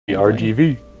The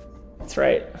RGV. That's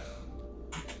right.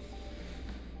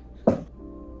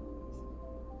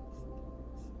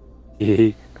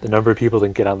 The number of people that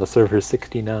can get on the server is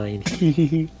 69.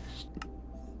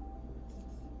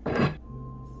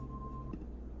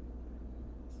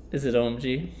 Is it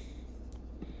OMG? I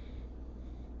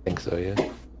think so, yeah.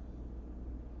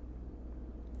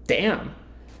 Damn.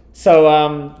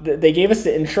 So they gave us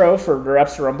the intro for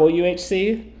Reps Rumble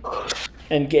UHC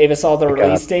and gave us all the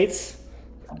release dates.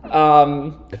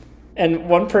 And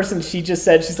one person, she just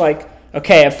said, she's like,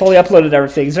 okay, I fully uploaded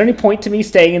everything. Is there any point to me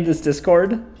staying in this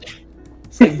Discord?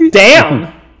 It's like,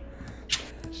 damn!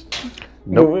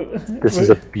 Nope. This is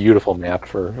a beautiful map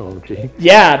for OMG.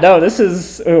 Yeah, no, this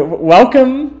is...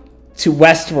 welcome to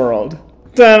Westworld.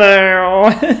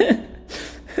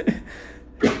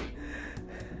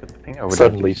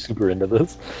 Suddenly super into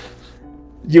this.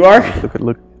 You are?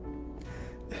 Look.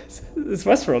 It's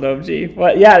Westworld, OMG.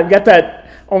 Well, yeah, we've got that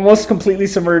almost completely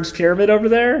submerged pyramid over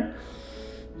there.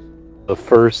 The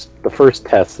first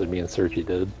test that me and Sergi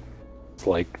did, it's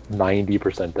like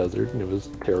 90% desert, and it was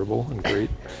terrible and great.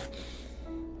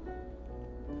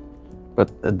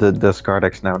 But the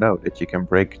Skardex now know that you can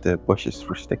break the bushes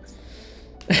for sticks.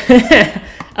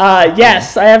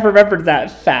 Yes, I have remembered that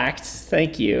fact.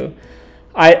 Thank you.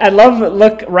 I love,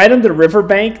 look, right on the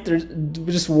riverbank, there's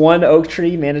just one oak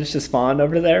tree managed to spawn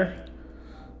over there.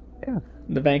 Yeah.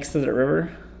 The banks of the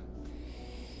river.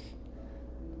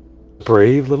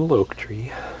 Brave little oak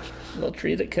tree. Little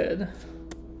tree that could.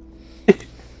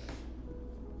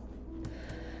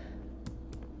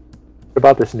 What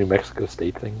about this New Mexico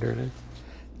State thing, Gerda?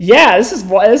 Yeah, this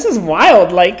is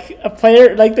wild. Like a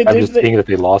player, like I'm just seeing that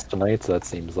they lost tonight, so that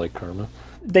seems like karma.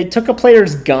 They took a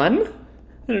player's gun,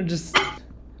 and just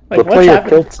like the player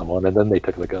killed someone, and then they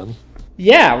took the gun.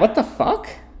 Yeah, what the fuck?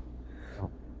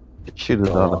 It should have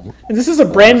done. And this is a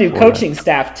brand new coaching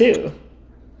staff too.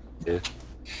 Yeah.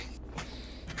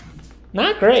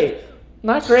 Not great.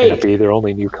 Not great. It'll be their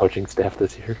only new coaching staff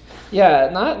this year. Yeah,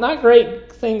 not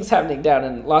great things happening down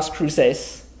in Las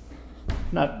Cruces.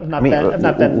 I've not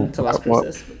been to Las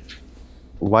Cruces.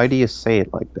 Why do you say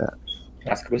it like that?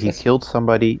 He killed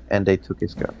somebody and they took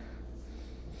his gun.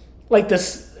 Like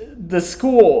the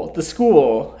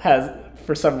school has,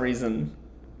 for some reason,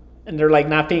 and they're like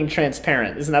not being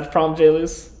transparent. Isn't that the problem,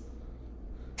 J-Luz?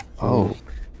 Oh,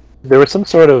 there was some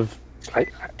sort of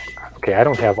okay, I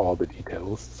don't have all the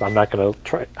details, so I'm not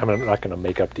gonna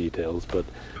make up details, but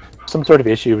some sort of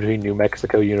issue between New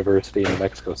Mexico University and New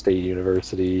Mexico State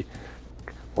University.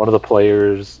 One of the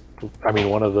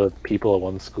people at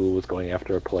one school was going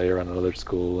after a player on another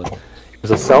school, and it was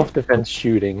a self-defense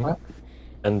shooting,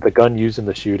 and the gun used in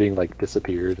the shooting like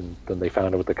disappeared, and then they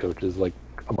found it with the coaches like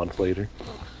a month later.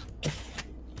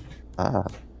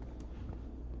 That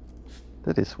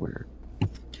is weird.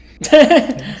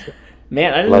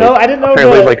 Man, I didn't know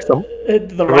apparently, like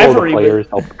the rivalry. The players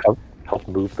helped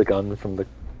move the gun from the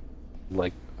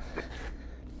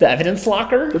evidence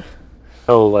locker.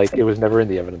 Oh, like it was never in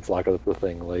the evidence locker. That's the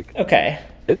thing. Like okay.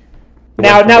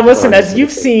 Now listen, as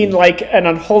you've seen like an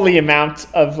unholy amount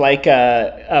of like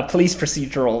police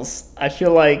procedurals, I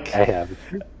feel like I have.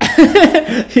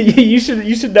 you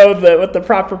should know what the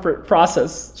proper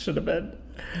process should have been.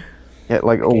 Yeah,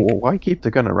 like why keep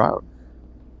the gun around?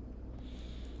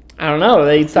 I don't know.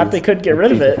 They thought they could get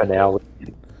rid of it. Finale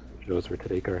shows for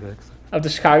today, Cardex. Of the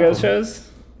Chicago shows.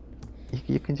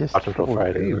 You can just watch until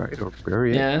Friday, right? Or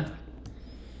bury it. Yeah.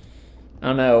 I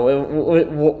don't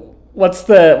know. What's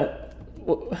the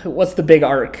big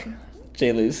arc,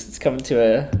 J-Luz? It's coming to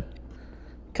a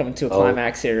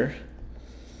climax here.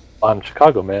 On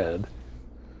Chicago Med,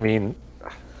 I mean,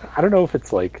 I don't know if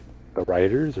it's like the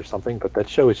writers or something, but that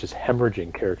show is just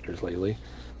hemorrhaging characters lately.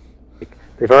 Like,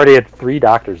 they've already had 3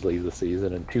 doctors leave the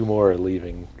season, and 2 more are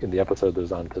leaving in the episode that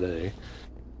was on today.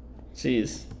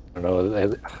 Jeez. I don't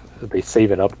know. Are they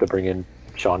saving up to bring in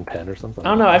Sean Penn or something? I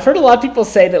don't know. I've heard a lot of people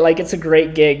say that like it's a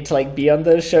great gig to like be on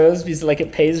those shows because like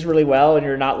it pays really well and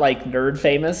you're not like nerd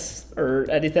famous or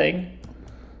anything.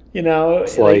 You know,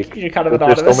 it's like you're kind of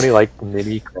anonymous. There's so many like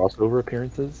mini crossover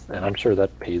appearances, and I'm sure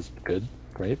that pays good,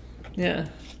 right? Yeah.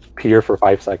 Appear for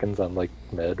 5 seconds on like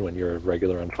Med when you're a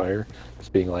regular on Fire,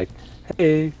 just being like,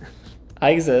 "Hey,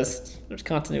 I exist." There's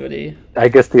continuity. I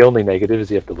guess the only negative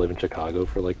is you have to live in Chicago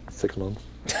for like 6 months.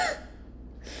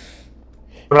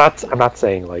 I'm not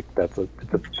saying like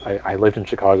I lived in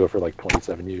Chicago for like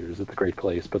 27 years. It's a great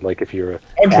place, but like if you're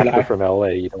an actor from LA,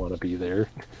 you don't want to be there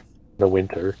in the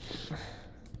winter.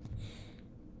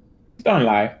 Don't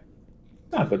lie.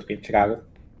 It's not good to be in Chicago.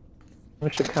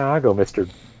 Chicago, Mr.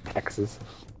 Texas.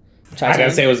 I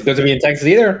didn't say it was good to be in Texas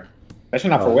either,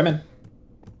 especially not for women.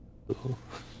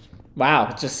 Wow,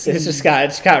 it just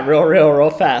got real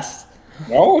fast.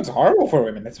 No, it's horrible for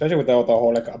women, especially with the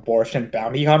whole like abortion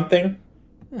bounty hunt thing.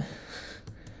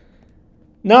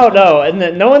 No,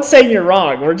 and no one's saying you're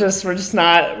wrong. We're just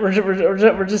not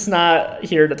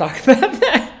here to talk about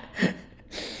that.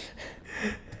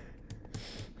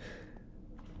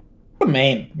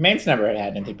 Maine's never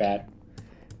had anything bad.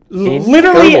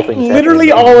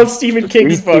 Literally all of Stephen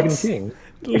King's books.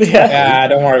 Yeah,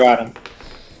 don't worry about him.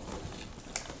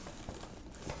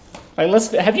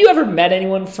 Like, have you ever met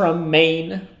anyone from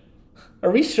Maine? Are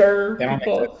we sure? They don't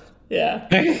People? Yeah.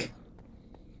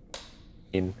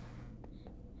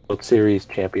 World Series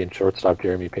champion shortstop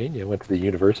Jeremy Pena went to the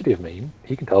University of Maine.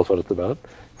 He can tell us what it's about.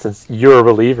 Since you're a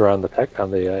reliever on the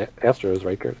Astros,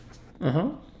 right, Curtis?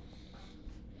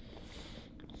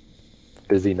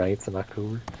 Busy nights in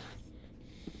October.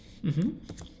 This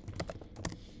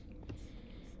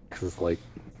is like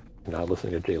not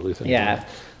listening to Jay Lewis. Yeah,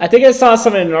 I think I saw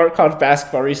someone in Art College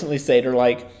basketball recently say they're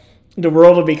like, the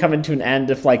world will be coming to an end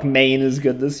if like Maine is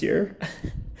good this year.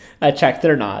 I checked,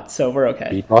 they're not, so we're okay.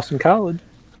 Beat Boston College.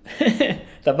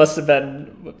 That must have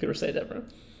been what people say, Deborah.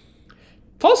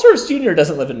 Paul Soros Jr.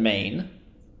 doesn't live in Maine.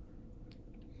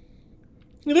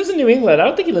 He lives in New England. I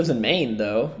don't think he lives in Maine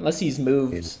though, unless he's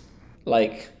moved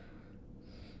like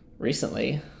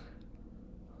recently.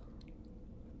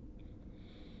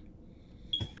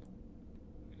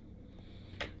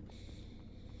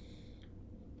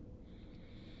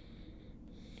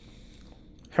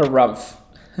 Harumph.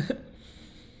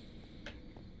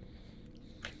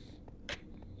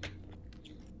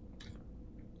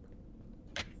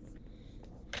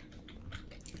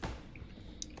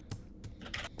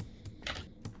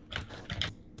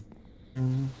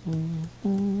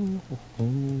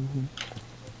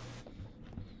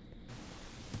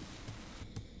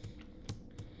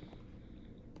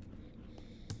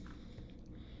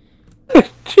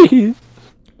 Jeez.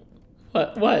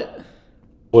 What?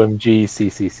 OMG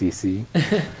CCCC.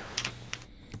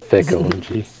 Thick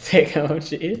OMG. Thick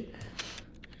OMG.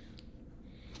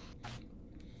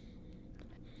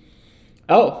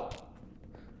 Oh.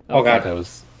 Oh god, That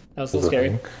was a little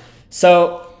scary.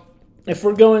 So, if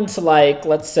we're going to like,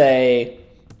 let's say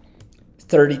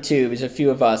 32, there's a few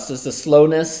of us, does the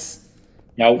slowness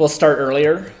will start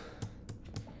earlier?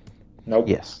 Nope.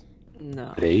 Yes.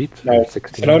 No. At 8? No.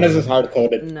 16? Slowness is hard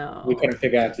coded. No. We couldn't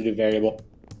figure out how to do variable.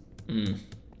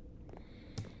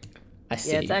 I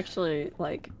see. Yeah, it's actually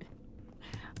like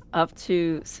up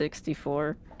to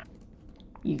 64.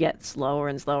 You get slower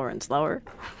and slower and slower.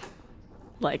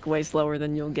 Like way slower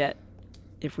than you'll get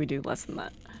if we do less than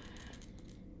that.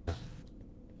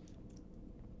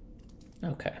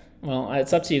 Okay. Well,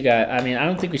 it's up to you guys. I mean, I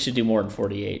don't think we should do more than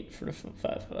 48 for the 5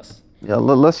 of us. Yeah,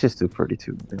 let's just do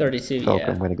 32. 32, So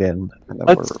yeah. I'm gonna get in, and then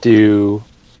Let's do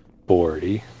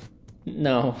 40.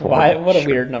 No. Why? What a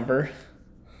weird number.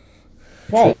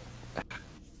 Well,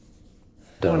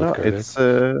 Done no, with Curtis.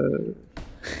 it's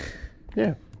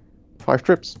yeah, 5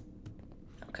 trips.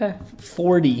 Okay.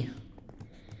 40.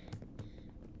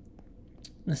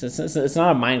 It's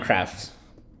not a Minecraft.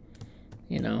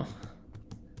 You know.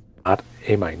 Not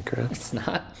a Minecraft. It's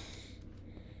not.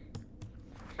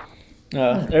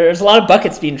 There's a lot of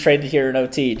buckets being traded here in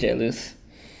OT, Jay Luce.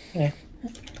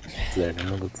 It's there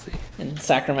now. Let's see. In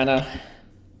Sacramento.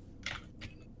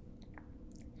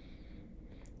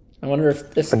 I wonder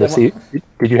if this. Did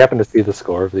you happen to see the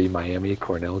score of the Miami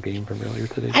Cornell game from earlier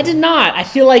today? I did not. I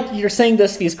feel like you're saying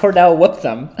this because Cornell whooped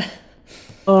them.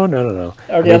 Oh no!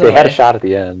 Or They had a shot at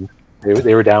the end.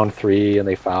 They were down 3 and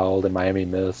they fouled and Miami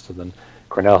missed, and then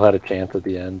Cornell had a chance at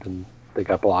the end and they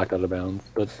got blocked out of bounds.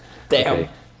 But damn. Okay.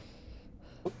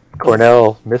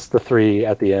 Cornell missed the 3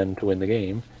 at the end to win the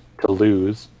game to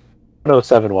lose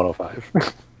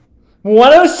 107-105.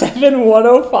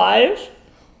 107-105?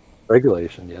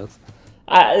 Regulation, yes.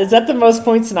 Is that the most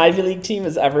points an Ivy League team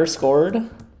has ever scored?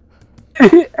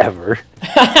 Ever.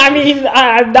 I mean,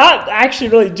 I'm not actually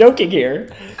really joking here.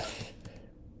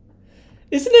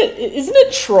 Isn't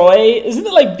it Troy? Isn't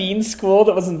it like Bean's school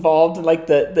that was involved in like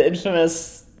the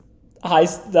infamous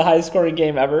highest scoring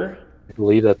game ever? I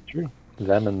believe that's true.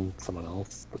 Them and someone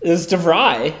else. It was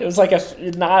DeVry. It was like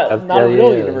not a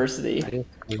real university.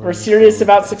 We're serious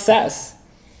about success.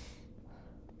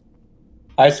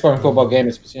 high scoring football game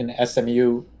is between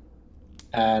SMU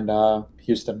and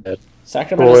Houston.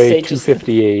 Sacramento Troy State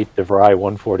 258, DeVry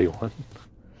 141.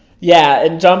 Yeah,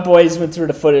 and John Boyes went through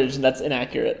the footage, and that's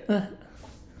inaccurate. All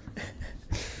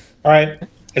right,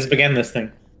 let's begin this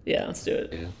thing. Yeah, let's do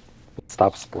it. Yeah.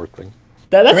 Stop sporting.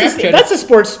 That's a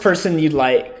sports person you'd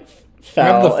like. Remember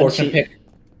Foul the fortune pick?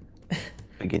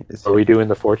 Again, this Are we doing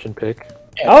the fortune pick?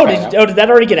 Oh, did that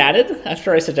already get added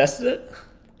after I suggested it?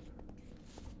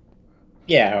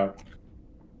 Yeah.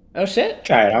 Oh shit!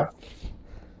 Try it out.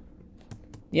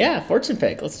 Yeah, fortune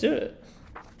pick. Let's do it.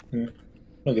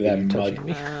 Look at that mud.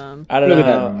 I don't Look at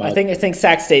know. that mud. I think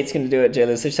Sac State's going to do it. J.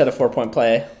 Lewis. They just had a 4-point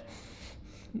play.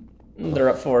 They're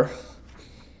up 4.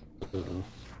 You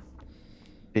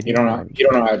don't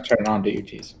know how to turn it on, do you,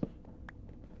 Cheese?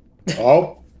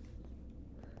 Oh.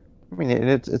 I mean,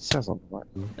 it says on the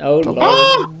button. Oh, Lord.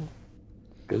 Ah!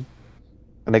 Good.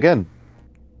 And again,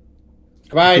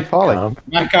 Goodbye. keep falling.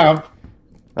 Back up.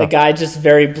 The guy just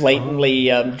very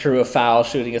blatantly drew a foul,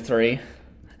 shooting a 3.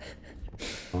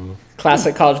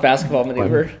 Classic college basketball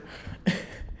maneuver.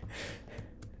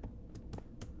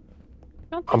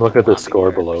 I'm looking at the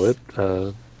score below it.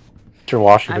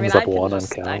 Washington's up 1 on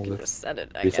Cal. I can just set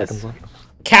it, I 3 guess. seconds left.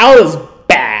 Cal is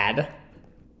bad.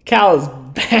 Cal is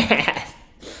bad.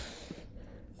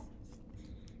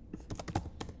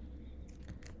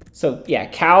 So, yeah,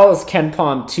 Cal is Ken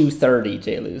Palm 230,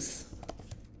 J-Luz.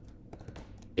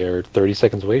 They're 30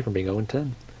 seconds away from being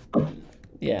 0-10.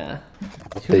 Yeah.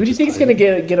 Who do you think is going to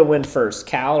get a win first,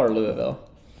 Cal or Louisville?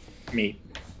 Me.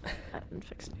 I didn't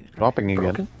fix it. Dropping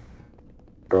again.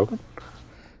 Broken?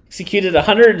 Executed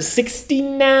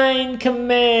 169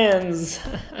 commands.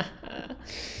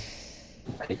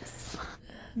 Nice.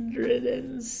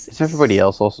 106. Is everybody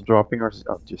else also dropping, or is it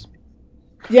just me?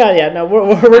 Yeah, no,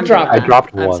 we're dropping. I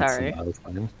dropped I'm once. sorry. And that was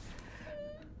fine.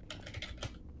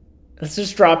 Let's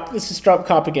just drop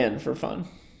cop again for fun.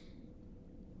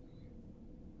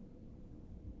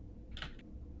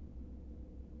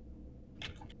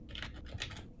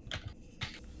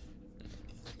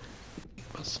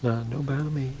 Must not know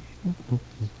about me.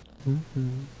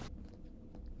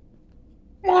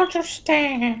 Won't you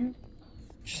stand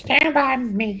by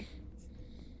me?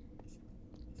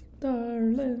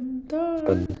 Darling.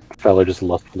 And Feller just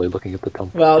lustfully looking at the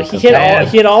temple. Well, he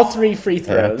hit all 3 free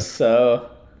throws, so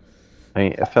I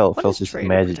mean, I felt What is just traitor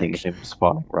imagining protection? him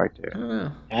spawning right there, I don't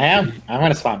know. I'm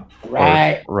gonna spawn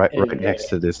right next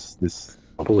to this.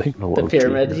 Probably. The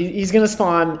pyramid. He's gonna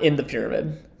spawn in the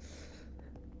pyramid,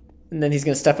 and then he's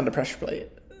gonna step on the pressure plate.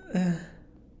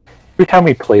 Every time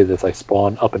we play this, I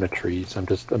spawn up in a tree, so I'm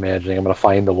just imagining I'm going to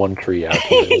find the one tree out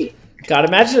here. God,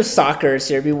 imagine if soccer is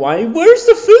here, be whining, where's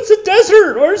the food? It's a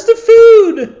desert! Where's the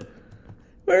food?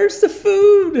 Where's the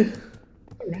food?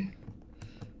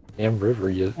 Damn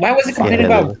river, you. Why was it complaining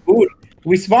about food?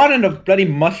 We spawned in a bloody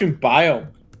mushroom biome.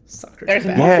 Soccer's There's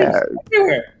bad. mushrooms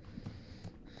everywhere.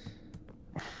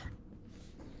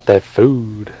 That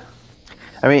food.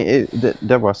 I mean,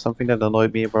 there was something that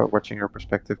annoyed me about watching your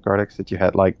perspective, Gardex, that you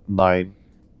had like 9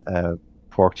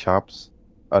 pork chops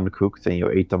uncooked and you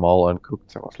ate them all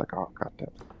uncooked. So I was like, oh,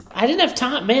 goddamn. I didn't have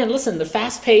time. Man, listen, the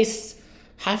fast-paced,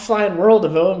 high-flying world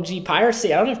of OMG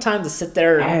piracy, I don't have time to sit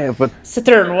there and let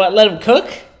him cook.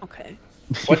 Okay.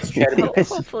 What's cheddar?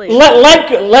 Hopefully.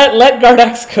 Let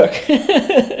Gardex cook.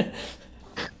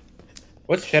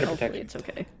 What's cheddar Hopefully protection? it's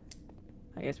okay.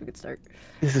 I guess we could start.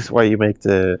 This is why you make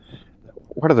the...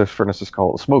 What are those furnaces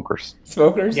called? Smokers.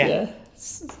 Smokers, Yeah. yeah.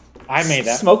 I made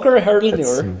that. Smoker, hardly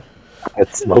newer.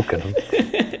 It's smoking.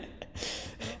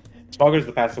 Smoker's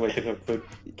the fastest way to cook food.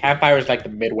 Campfire is like the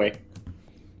midway.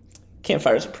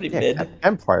 Campfires are pretty mid.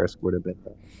 Campfires would have been.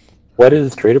 What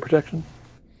is trader protection?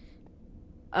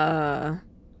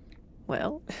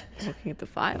 Well, looking at the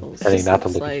files. I think not to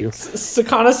it's look at you.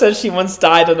 Sakana says she once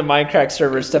died on a Minecraft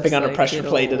server stepping on a like pressure it'll-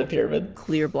 plate in a pyramid.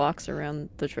 Clear blocks around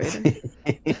the trader.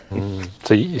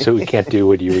 So we can't do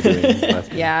what you were doing last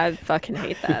time. Yeah, I fucking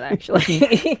hate that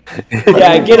actually.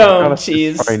 Yeah, get on,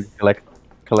 cheese. Try and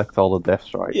collect all the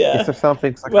deaths, right? Yeah. Is there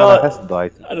something Sakana Well, hasn't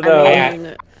died? I don't know. I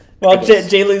mean, Well,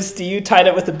 J-Luz, you tied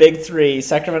it with the big 3.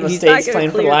 Sacramento he's State's not gonna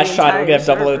playing for the clear last shot. We're going to have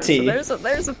double entire OT. server, so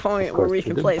there's a point where course we he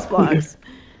can did. place blocks.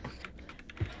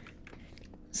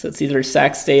 So it's either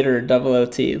Sac State or double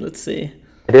OT. Let's see.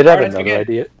 I did have Alright, another again.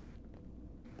 idea.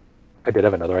 I did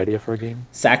have another idea for a game.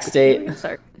 Sac We State can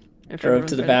start. If drove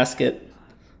to the everyone's ready. basket.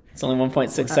 It's only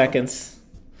 1.6 seconds.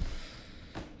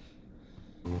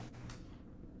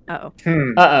 Uh-oh.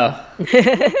 Uh-oh.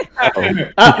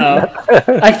 Uh-oh.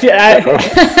 I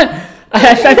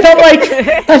felt like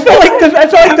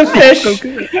the fish.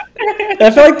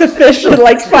 I felt like the fish in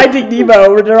like Finding Nemo,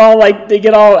 where they're all like they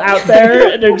get all out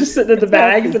there and they're just sitting in the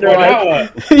bags and they're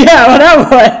like, yeah, well now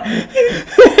what?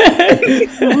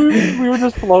 We were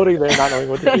just floating there, not knowing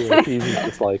what to do. And Jesus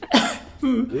just like,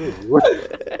 ew.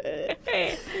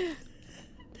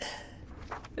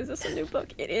 Is this a new book?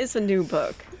 It is a new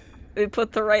book. They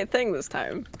put the right thing this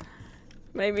time.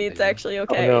 Maybe it's actually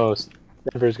okay. Oh no,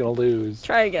 Denver's gonna lose.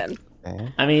 Try again.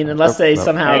 I mean, unless they no.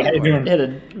 somehow Hey, how you doing? hit a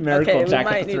miracle Okay, we jack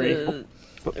might with a need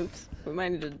 3. to. Oops. We might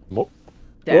need to Mo-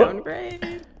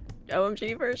 downgrade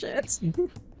OMG versions. Is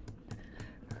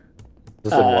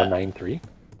this in 193?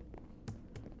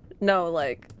 No,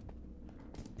 like.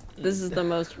 This is the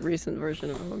most recent version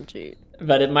of OMG.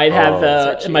 But it might have,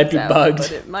 Search it might be out, bugged.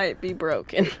 But it might be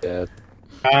broken. Yeah.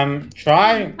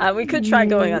 Try. We could try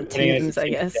going on putting it as Teams, a I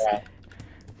team guess. chat.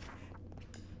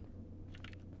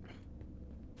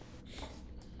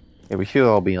 Yeah, we should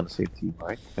all be on the same team,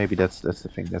 right? Maybe that's the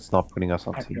thing. That's not putting us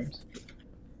on Okay. teams.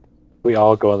 We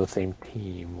all go on the same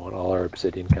team. Won't all our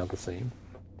Obsidian count the same?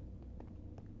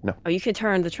 Oh, you can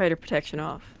turn the trader protection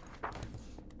off.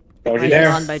 Don't you Mine's dare.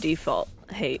 on by default.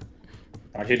 Hate.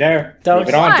 Don't you dare. Don't- Leave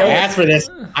it on. Why? I asked for this.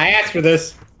 I asked for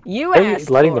this. You Why are you asked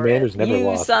letting the for Manders it, never you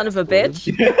lost son of a afterwards?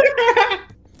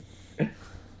 bitch.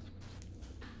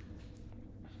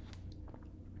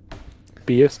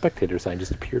 Be a spectator sign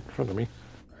just appeared in front of me.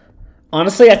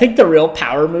 Honestly, I think the real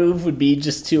power move would be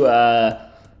just to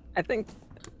I think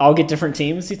all get different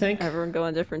teams, you think? everyone go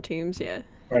on different teams, yeah.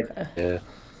 Right. Yeah.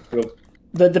 Cool.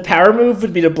 The power move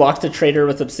would be to block the trader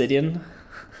with Obsidian.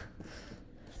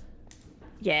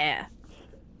 Yeah.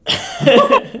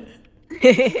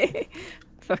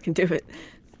 Fucking do it.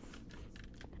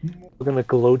 We're gonna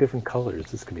glow different colors.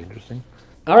 This could be interesting.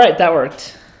 Alright, that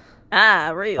worked.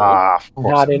 Ah, real. Of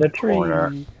course, Not in a the tree.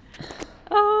 corner.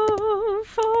 Oh,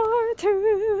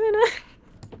 Fortuna.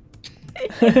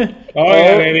 Oh,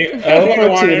 yeah, baby. That's Oh, what I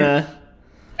wanted. Fortuna.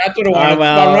 That's what I wanted.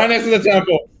 well. Spawn right next to the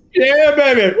temple. Yeah,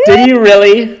 baby. Did you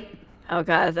really? Oh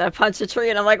god, I punched a tree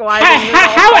and I'm like, why How, didn't we all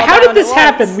how, fall how down did this at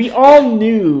happen? once? We all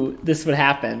knew this would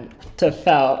happen to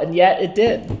Fel, and yet it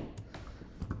did.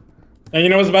 And you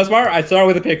know what's the best part? I started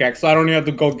with a pickaxe, so I don't even have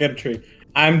to go get a tree.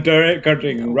 I'm direct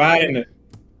cutting right in it.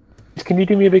 Can you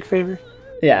do me a big favor?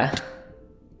 Yeah.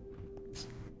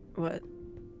 What?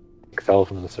 Fell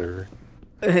from the server.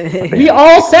 We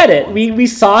all said it. We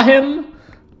saw him.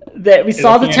 That we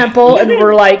saw the yeah. temple, and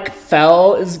we're like,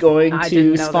 Fel is going I to didn't know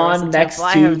there was spawn a next temple.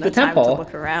 I to haven't the had time to temple.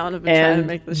 look around. I've been trying to And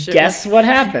make this shit guess work. what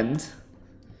happened?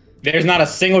 There's not a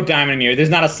single diamond in here. There's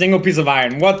not a single piece of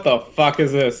iron. What the fuck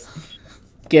is this?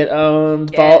 Get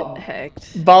owned. Get Ball,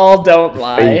 hecked. ball don't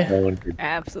lie. No one could-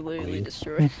 Absolutely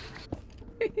destroyed.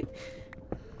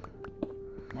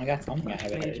 I got something I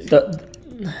have it.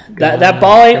 That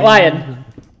ball ain't lying.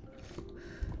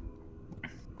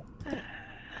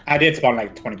 I did spawn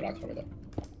like 20 blocks over there.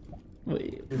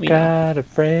 We Got a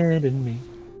friend in me.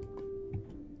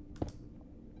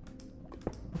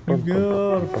 got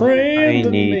a I friend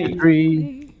in need a me.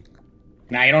 tree.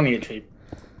 Nah, you don't need a tree.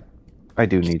 I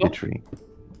do need a tree.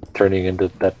 Turning into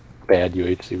that bad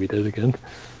UHC we did again.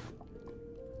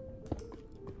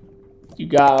 You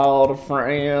got all the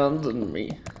friends in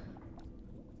me.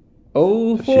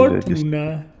 Oh, So should I just-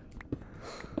 Fortuna.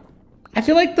 I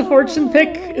feel like the fortune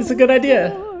pick is a good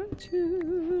idea.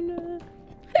 Fortuna.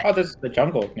 Oh, there's the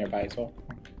jungle nearby as well.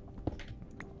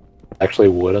 Actually,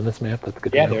 wood on this map. That's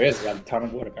good. to Yeah, know. there is a ton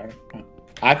of wood apparently.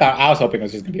 I was hoping it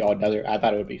was just gonna be all desert. I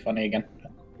thought it would be funny again.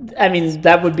 I mean,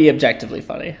 that would be objectively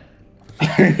funny.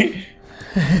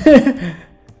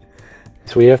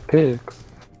 So we have pigs.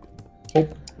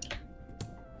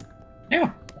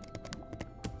 Yeah.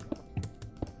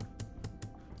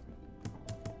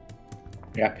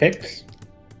 We got pics.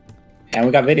 And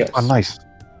we got videos. Oh, nice.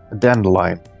 A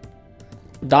dandelion.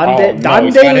 Don Oh, no, it's not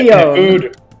in Leon.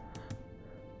 food.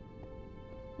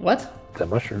 What? That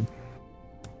mushroom.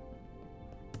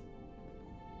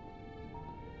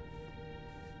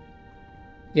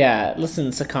 Yeah, listen,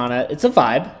 Sakana, it's a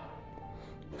vibe.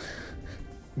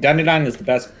 Dandelion is the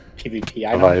best PvP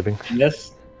item Surviving. in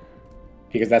this.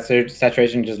 Because that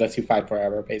saturation just lets you fight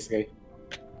forever, basically.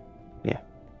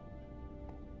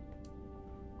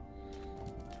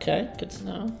 Okay, good to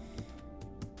know.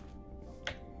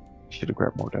 Should have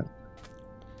grabbed more then.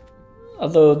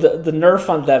 Although the nerf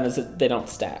on them is that they don't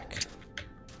stack.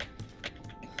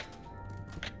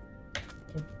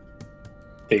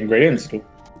 The ingredients do.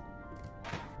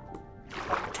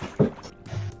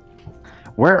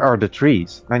 Where are the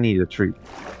trees? I need a tree.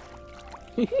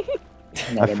 I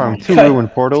Another found mine. 2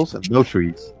 ruined portals and no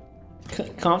trees.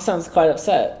 Comp sounds quite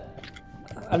upset.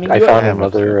 I mean, I you found have-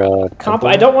 another. Comp, temple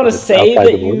I don't want to that's say outside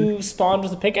that the border. you spawned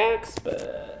with a pickaxe,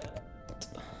 but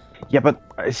Yeah, but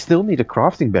I still need a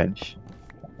crafting bench.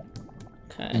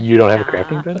 okay. You don't have a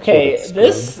crafting bench? Okay, Well,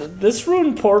 that's this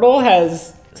ruined portal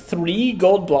has 3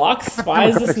 gold blocks. Why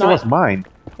is this That was not? mine.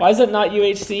 Why is it not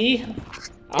UHC?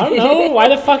 I don't know. Why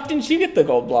the fuck didn't you get the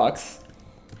gold blocks?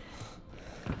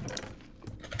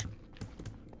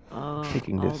 Oh.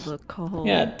 taking All this. the coal.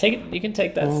 Yeah, take it. You can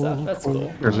take that stuff. That's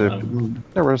cool.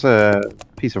 There was a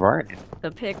piece of iron.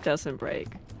 The pick doesn't break.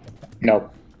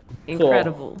 Nope.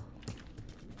 Incredible.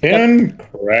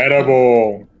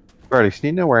 Incredible. Garlic, do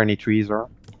you know where any trees are?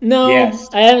 No, Yes.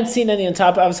 I haven't seen any on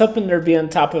top. I was hoping there'd be on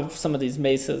top of some of these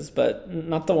mesas, but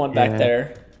not the one back Yeah.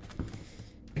 there.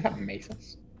 You got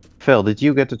mesas. Phil, did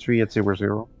you get the tree at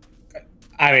 0-0?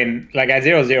 I mean, like at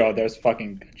 0-0, there's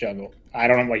fucking jungle. I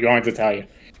don't know what you want me to tell you.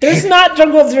 There's not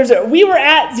jungle at 0-0. We were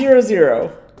at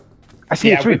 0-0. I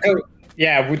see a tree.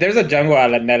 There's a jungle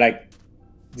at like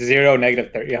 0,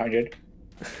 -300.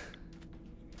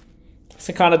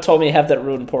 Sakana told me to have that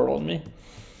ruined portal in me.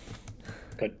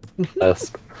 Good.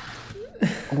 Best.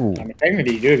 Ooh, I mean,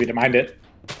 technically, you do if you don't mind it.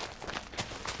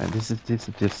 and this is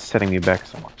just setting me back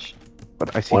so much.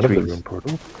 But I see One of the trees. room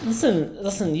portals.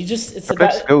 Listen. You just it's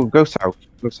Let's about. go south.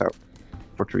 Go south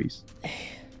for trees.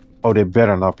 Oh, they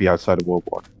better not be outside of World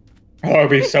War. Oh, it'd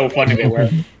be so funny if they were.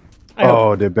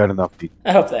 Oh, they better not be.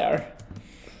 I hope they are.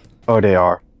 Oh, they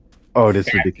are. Oh, this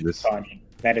is That's ridiculous. funny.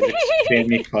 That is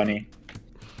extremely funny.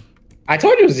 I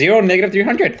told you 0,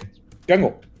 -300.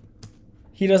 Jungle.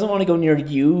 He doesn't want to go near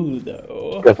you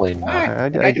though. Definitely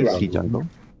not. I do see jungle.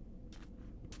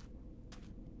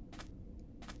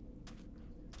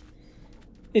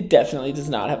 It definitely does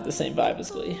not have the same vibe as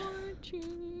Glee.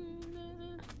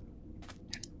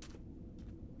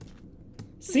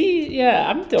 See, yeah,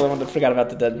 I'm the only one that forgot about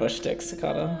the dead bush stick,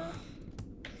 Sakana.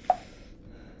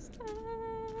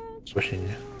 Swishing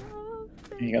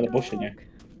you. You got the bush in there.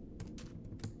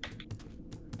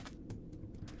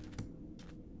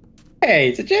 Hey,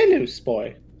 it's a J-Loose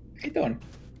boy. How you doing?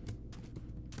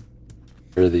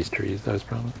 Where are these trees I was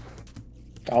promised?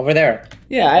 Over there.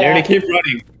 Yeah, There they keep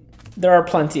running. there are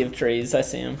plenty of trees. I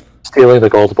see them. Stealing the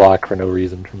gold block for no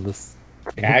reason from this.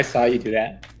 Yeah, I saw you do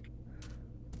that.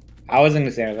 I wasn't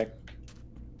gonna say anything.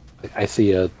 I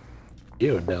see a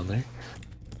geode down there.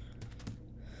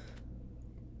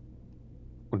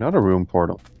 Another room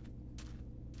portal.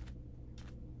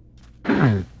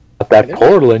 Got that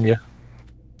portal in you.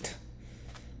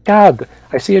 God,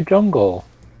 I see a jungle.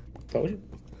 Told you.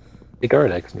 The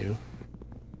Gardex knew.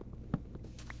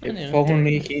 If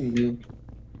only he knew.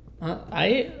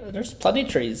 There's plenty of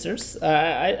trees. There's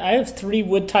I have 3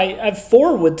 wood type. I have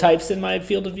 4 wood types in my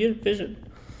field of vision.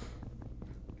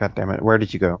 God damn it! Where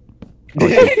did you go? Sure,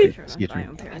 Excuse me.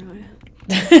 I'm paranoid.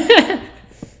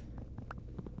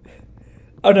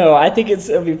 Oh no, I think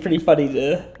it'll be pretty funny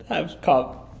to have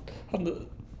comp on the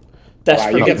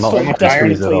desperate, you get so much desperately iron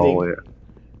trees at all, pleading. yeah.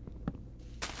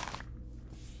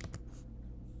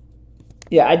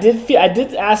 Yeah, I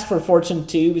did ask for Fortune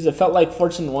 2 because it felt like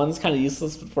Fortune 1's kind of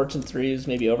useless, but Fortune 3 is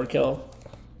maybe overkill.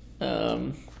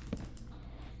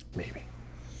 Maybe.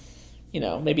 You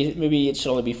know, maybe it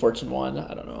should only be Fortune 1.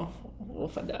 I don't know. We'll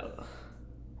find out.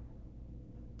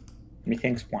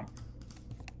 Methinks 1.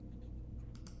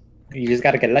 You just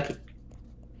gotta get lucky.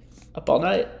 Up all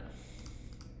night.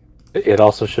 It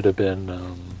also should have been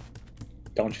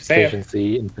Don't you say it.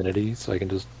 efficiency infinity, so I can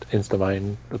just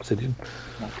insta-mine Obsidian.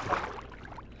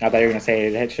 I thought you were gonna say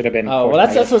it should have been. Oh, well,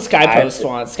 that's what Skypost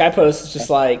wants. Skypost is just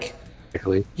like,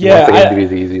 Basically, Yeah, you want the game to be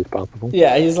as easy as possible.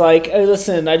 yeah, he's like, hey,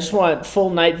 listen, I just want full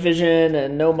night vision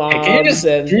and no mobs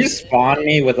Can you spawn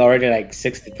me with already like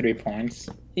 63 points?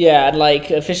 yeah, and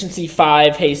like efficiency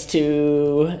 5, haste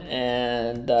 2,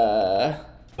 and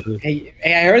Hey,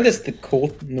 I heard the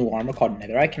cool new armor called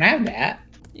Netherite. Can I have that?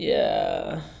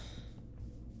 yeah.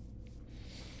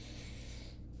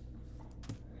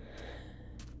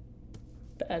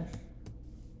 Bad.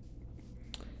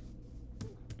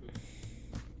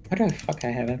 Why the fuck I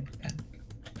have it?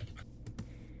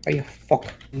 Why you fuck?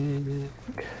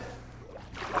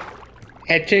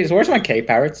 Hey, Chase, where's my K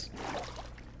parrots?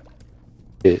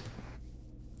 It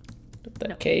Put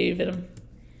that cave in him.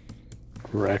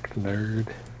 wrecked nerd.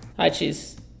 Hi,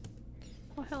 Cheese.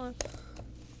 Oh, hello.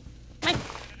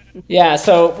 Yeah,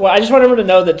 so well, I just want everyone to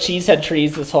know that Cheese had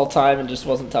trees this whole time and just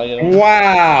wasn't telling you.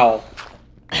 Wow.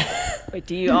 Wait,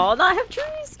 do you all not have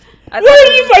trees? I What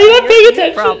are you not paying your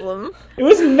attention? problem. It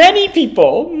was many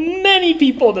people. Many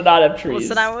people did not have trees.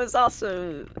 Listen, I was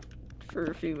also for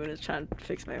a few minutes trying to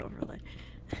fix my overlay.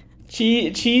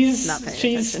 Cheese Not paying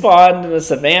Cheese attention. spawned in the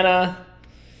savannah.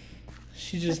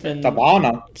 She's just been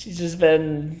Tabana. She's just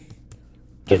been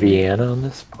The Vienna on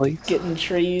this place. getting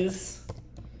trees.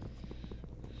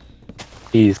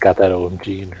 He's got that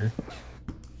OMG in her.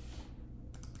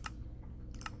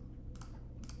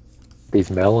 These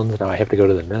melons, now I have to go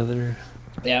to the nether.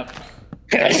 Yep,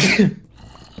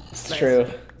 it's true.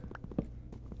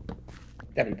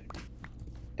 Definitely.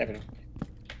 Definitely.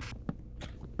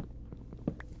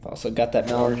 Also got that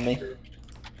melon in me.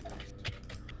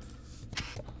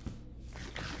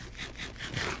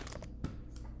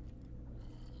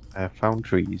 I have found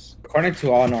trees. According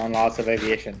to all known laws of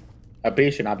aviation, a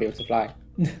bee should not be able to fly.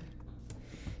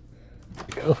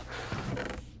 Go.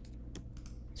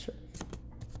 Sure.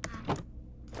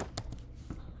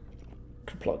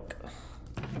 Kerplunk.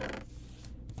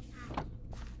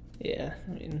 Yeah,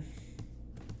 I mean...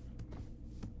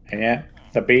 And yeah,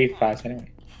 the bee flies anyway.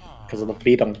 Because the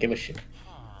bee don't give a shit.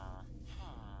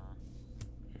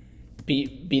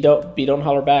 Bee don't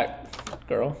holler back,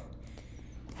 girl.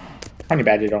 Honey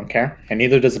badger don't care, and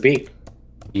neither does the bee.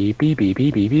 Beep, beep, beep,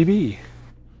 beep, beep, beep, beep.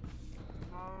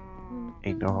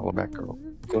 Ain't no hollaback girl.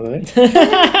 Good.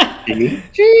 G.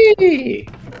 G.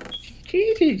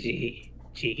 G. G.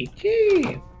 G.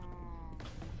 G.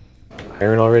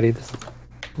 Iron already? This is...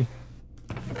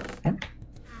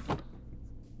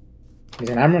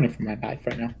 Listen, I'm running for my life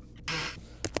right now.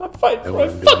 I'm fighting for know my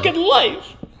what I'm fucking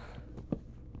life!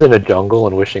 in a jungle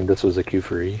and wishing this was a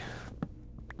Q3.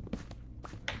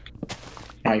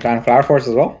 Oh, you found a flower forest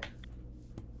as well?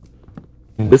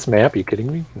 This map, you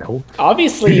kidding me? No.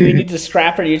 Obviously, we need to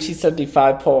scrap our UHC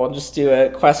 75 poll and just do a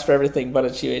quest for everything but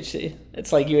it's UHC.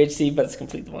 It's like UHC, but it's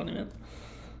complete the monument.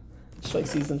 Just like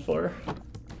Season 4.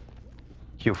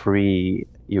 Q3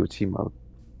 UT mode.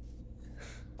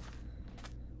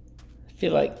 I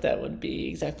feel like that would be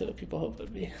exactly what people hope it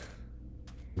would be.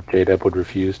 J-Dub would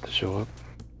refuse to show up.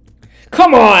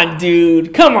 Come on,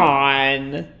 dude! Come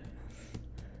on!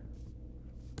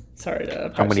 Sorry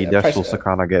to... How many dash will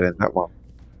Sakana get in that one?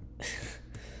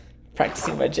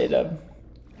 Practicing my J-Dub.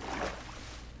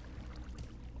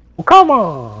 Oh, come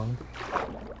on!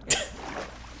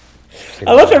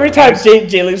 I love every time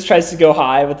J-Loops tries to go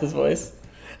high with his voice.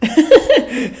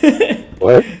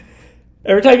 What?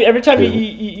 Every time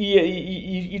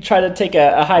you try to take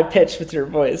a high pitch with your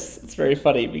voice, it's very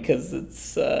funny because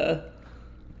it's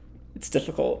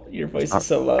difficult. Your voice is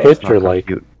so low. Pitch or like,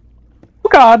 oh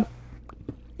God,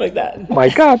 Like that. my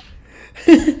God,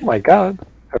 my God!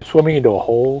 I'm swimming into a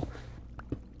hole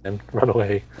and run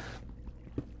away.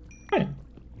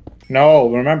 No,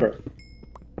 remember.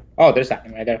 Oh, there's that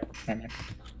thing right there. Never mind.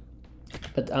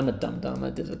 But I'm a dum-dum. I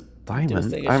did it.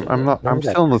 Diamond? thing I should've I'm not. done. I'm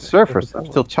still on the surface. I'm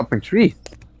still chopping trees.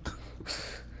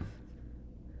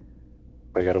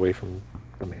 I got away from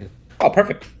him. Oh,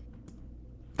 perfect.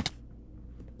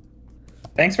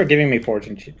 Thanks for giving me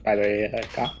fortune, by the way,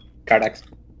 Cardex.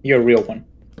 You're a real one.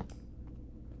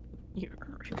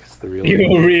 It's the real. You're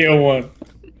a real one.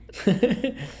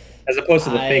 As opposed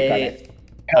to the fake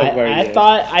Cardex.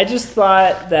 I just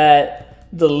thought that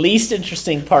the least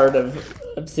interesting part of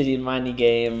Obsidian mining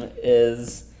game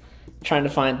is trying to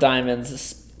find diamonds,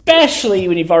 especially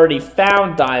when you've already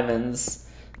found diamonds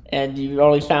and you've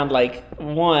only found like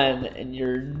one and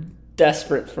you're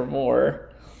desperate for more.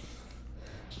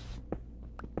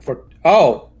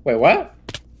 Oh, wait, what?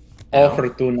 Ow. Oh,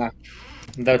 Fortuna.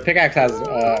 The pickaxe has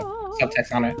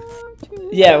subtext on it.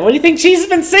 Yeah, what do you think Cheese has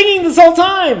been singing this whole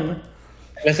time?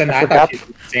 Listen, I thought she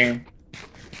was singing.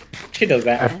 She does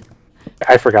that.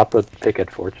 I forgot the pick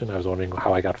at fortune. I was wondering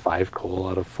how I got 5 coal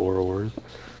out of 4 ores.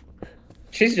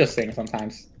 She's just singing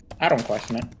sometimes. I don't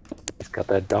question it. She's got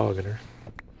that dog in her.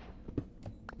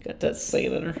 Got that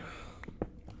singing in her.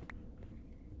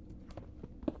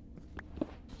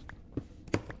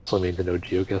 So I made the no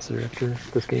geoguesser after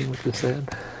this game, which is sad.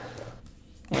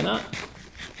 Why not?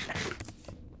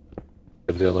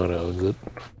 Because the other one owns it.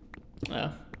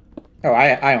 Oh. Oh,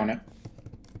 I own it.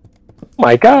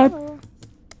 My God!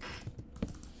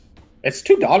 It's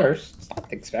 $2. It's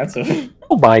not expensive.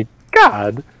 Oh my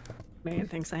God! Man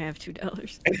thinks I have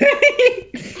 $2.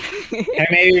 And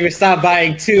maybe we stop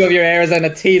buying 2 of your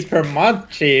Arizona teas per month,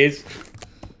 Cheese.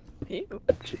 Ew.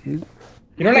 Jeez.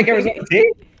 You don't like Arizona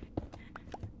tea?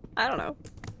 I don't know.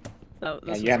 Oh,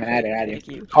 Yeah, this you haven't had it, have you? Thank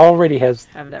you. Already has.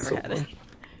 I've never so had it.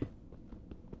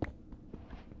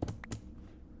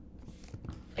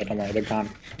 Hey, don't worry, they're gone.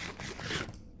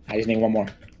 I just need one more.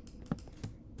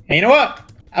 And you know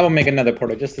what? I will make another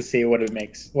portal just to see what it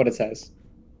makes, what it says.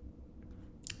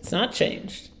 It's not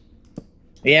changed.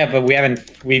 Yeah, but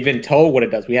we've been told what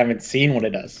it does. We haven't seen what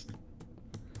it does.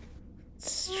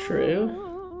 It's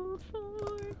true.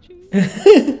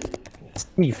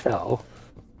 He fell.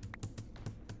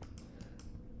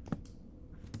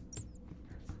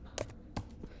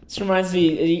 This reminds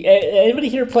me. Anybody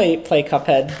here play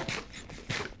Cuphead?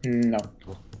 No.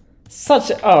 Such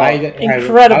incredible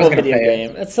I was gonna video play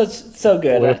game. It's so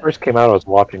good. When it first came out, I was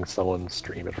watching someone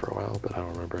stream it for a while, but I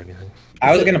don't remember anything.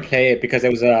 I was gonna play it because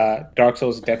it was a Dark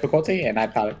Souls difficulty, and I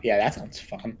thought, yeah, that sounds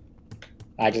fun.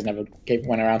 I just never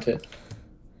went around to it.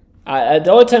 The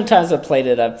only 10 times I've played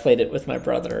it with my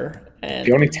brother. And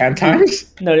The only 10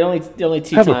 times? no, the only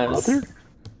 2 I have a times. brother?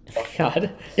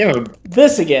 God, Yeah, but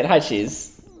this again. Hi,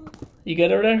 cheese. You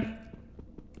good over there?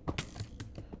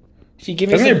 If you give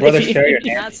me Doesn't some, your brother if you- share if- your if-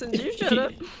 name? Not since you should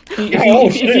have.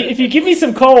 if you give me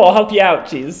some coal, I'll help you out,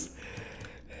 cheese.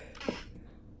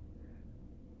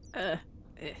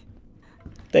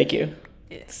 Thank you.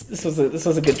 This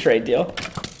was a good trade deal.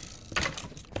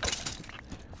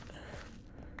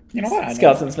 You know what? I know.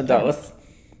 Skeleton's been dealt with.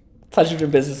 Pleasure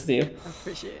doing business with you.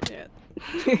 Appreciate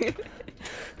it.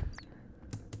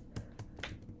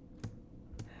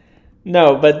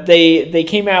 No, but they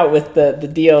came out with the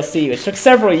DLC, which took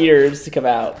several years to come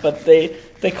out, but they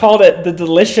called it the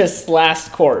delicious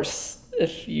last course.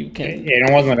 If you can, Yeah,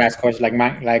 it wasn't the last course like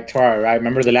Tora, right?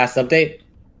 Remember the last update?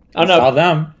 oh Saw no.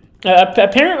 them.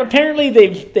 Apparently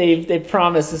they've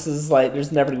promised this is like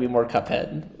there's never gonna be more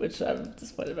Cuphead, which I'm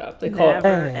disappointed about. They call it,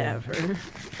 Never, ever.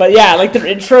 but yeah, like their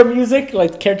intro music,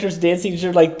 like the characters dancing,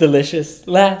 are like delicious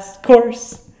last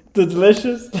course, the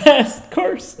delicious last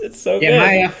course. It's so Yeah,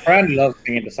 good. my friend loves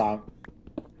singing the song,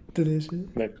 Delicious.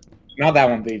 but not that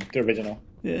one, the original.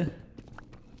 Yeah.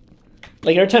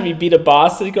 Like every time you beat a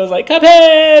boss, it goes like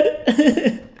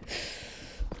Cuphead.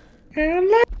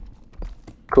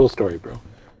 Cool story, bro.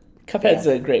 Cuphead's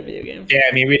a great video game. Yeah,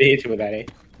 I mean, we'd hate you with that, eh?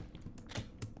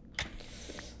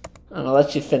 I'm gonna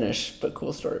let you finish, but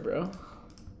cool story, bro.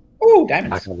 Oh, Not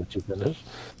diamonds. gonna let you finish.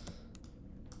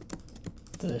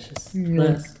 Delicious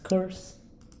last course.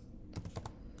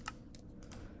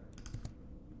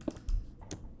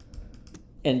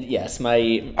 And yes,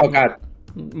 Oh god,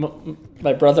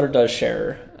 my brother does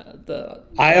share the.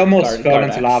 I almost fell guard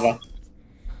into axe. lava.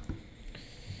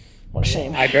 What a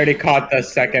shame. I barely caught the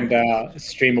second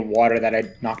stream of water that I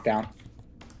knocked down.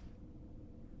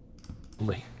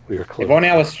 Only we were close. If only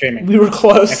I was streaming. We were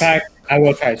close. In fact, I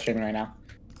will try streaming right now.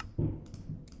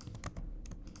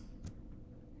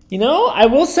 You know, I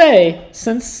will say,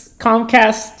 since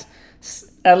Comcast,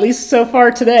 at least so far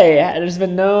today, there's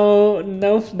been no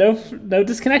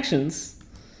disconnections.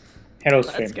 Hello,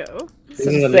 stream. Let's go. This is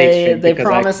a Since late stream they because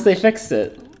promised they fixed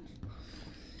it.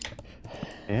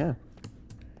 Yeah.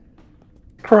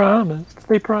 Promised.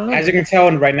 They promised. As you can tell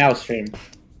in right now stream,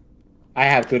 I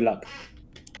have good luck.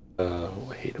 I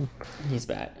hate him. He's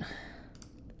back.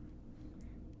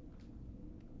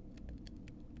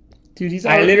 Dude, he's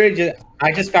I literally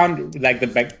just found like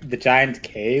the giant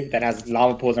cave that has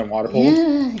lava pools and water pools,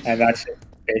 Yeah. and that's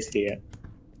basically it.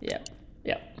 Yeah.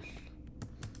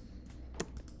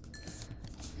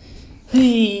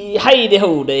 Hey, Heidi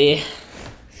Hody.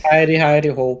 Heidi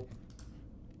ho.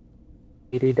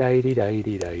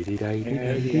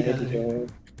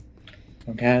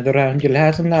 Gather round your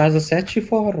lads and lads, I set you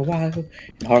for a while, and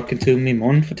hearken to me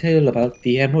mournful tale about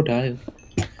the Emerald Isle.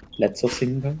 Let's all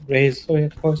sing, raise your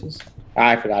voices.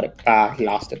 I forgot it. He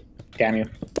lost it. Damn you.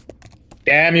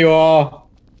 Damn you all.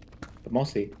 But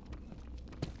mostly,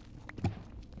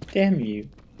 damn you.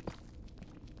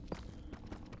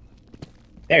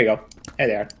 There you go. There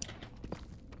they are.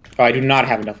 Oh, I do not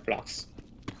have enough blocks.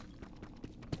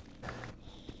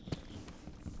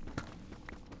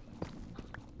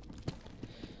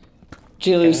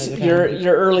 Julius,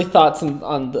 your early thoughts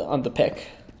on the pick.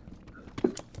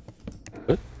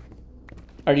 What?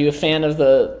 Are you a fan of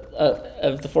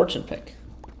the fortune pick?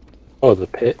 Oh, the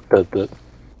pit, the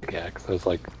pickaxe. I was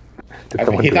like, did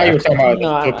someone He do thought you were that? talking about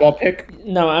No, the football pick.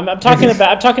 No, I'm talking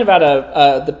about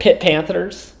the Pitt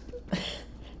Panthers.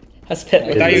 That's Pitt. I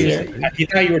thought this you, year. he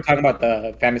thought you were talking about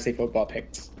the fantasy football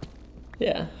picks.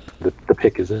 Yeah. The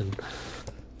pick is in.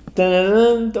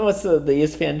 Dun-dun-dun. What's the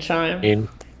ESPN chime?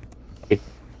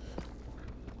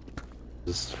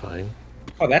 This is fine.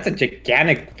 Oh, that's a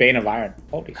gigantic vein of iron.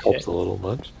 Holy Helps shit. a little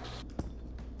much.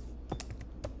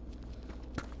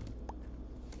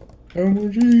 I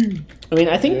mean,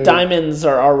 I think diamonds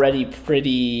are already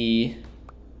pretty.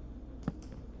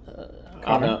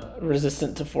 I don't know,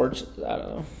 resistant to fortune. I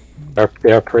don't know.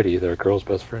 They are pretty. They're a girl's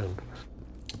best friend.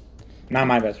 Not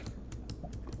my best.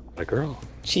 A girl.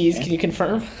 Cheese, can you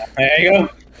confirm? There you go.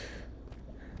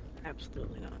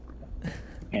 Absolutely not.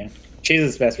 Yeah.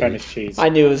 Cheese's best friend is cheese. I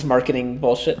knew it was marketing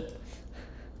bullshit.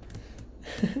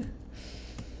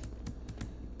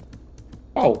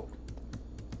 Oh.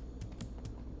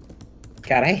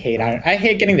 God, I hate iron. I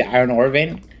hate getting the iron ore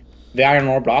vein, the iron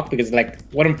ore block, because like,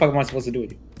 what the fuck am I supposed to do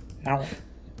with you? I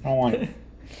don't want it.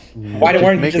 Why Just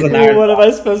weren't you make just it- an iron What am block?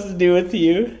 I supposed to do with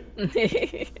you?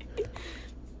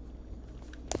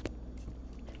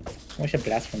 I wish a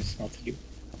blasphemy smell to you.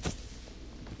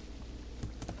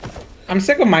 I'm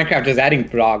sick of Minecraft just adding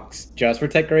blocks just for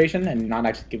decoration and not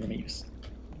actually giving me use.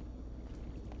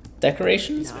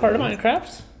 decorations part of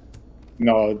Minecraft?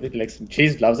 No, like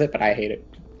Cheese loves it, but I hate it.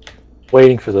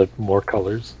 Waiting for the more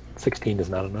colors. 16 is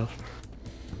not enough.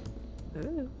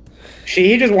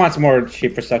 He just wants more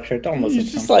cheaper structure. Don't listen He's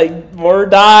to just him. like, more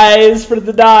dies for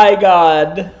the die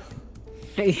god.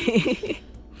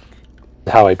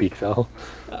 How I beat Phil.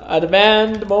 I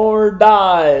demand more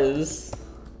dies.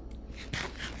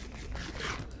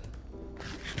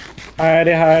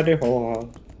 Hidey, ho.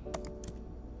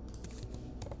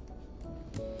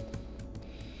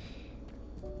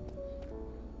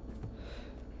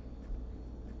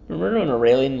 Remember when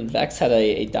Aurelian and Vex had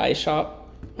a die shop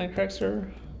Minecraft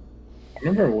server?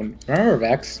 Remember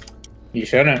Vex? You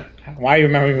shouldn't. Why are you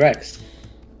remembering Vex?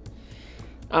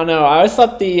 I don't know. I always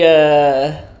thought the.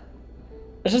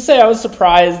 I should say I was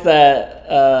surprised that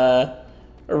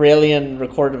Aurelian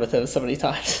recorded with him so many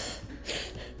times.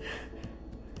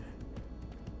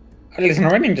 Listen,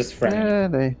 Aurelian just friendly. Yeah,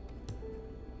 they.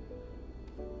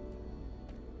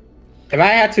 If I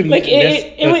had to Like list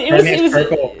it was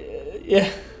purple, yeah.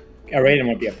 Aurelian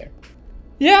would be up there.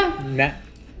 Yeah. Nah.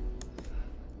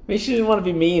 Maybe she didn't want to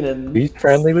be mean and Least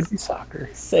friendly would be soccer.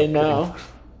 say no.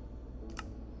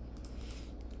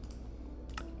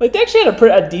 Like they actually had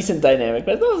a decent dynamic,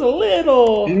 but that was a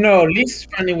little. No, least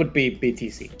friendly would be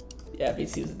BTC. Yeah,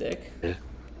 BC is a dick. Yeah.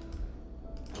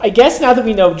 I guess now that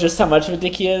we know just how much of a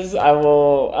dick he is, I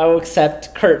will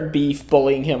accept Kurt Beef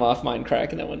bullying him off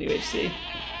Minecraft in that one UHC.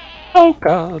 Oh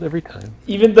god, every time.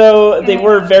 Even though they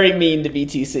were very mean to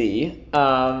BTC,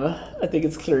 I think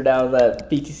it's clear now that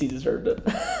BTC deserved it.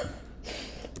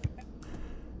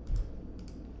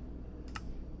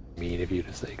 Mean of you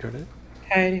to say, Curtis.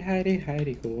 Heidi,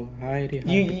 go, Heidi.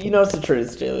 You know it's the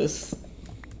truth, Jalus.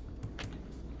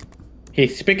 He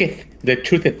speaketh the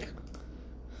trutheth.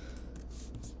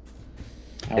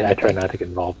 Yeah, I try not to get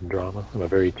involved in drama. I'm a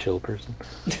very chill person.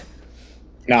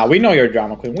 Nah, we know you're a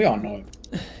drama queen. We all know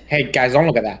it. Hey guys, don't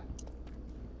look at that.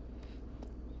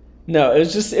 No, it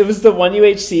was the one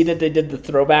UHC that they did the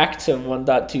throwback to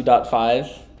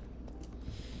 1.2.5.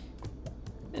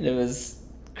 And it was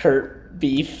Kurt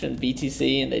Beef and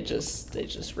BTC, and they just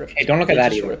ripped. Hey, don't look at that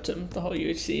just either. ripped him the whole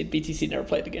UHC. And BTC never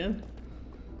played again.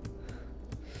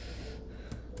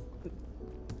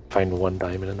 Find one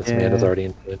diamond and this man is already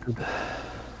implanted.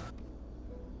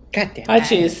 God damn. Hi,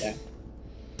 Cheese.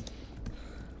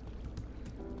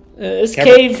 This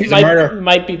Careful, cave he's a murderer.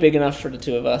 might be big enough for the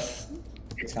two of us.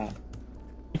 It's not.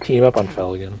 Team up on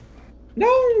Fel again.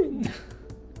 No.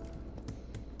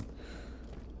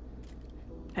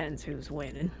 Depends who's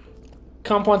winning.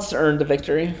 Comp wants to earn the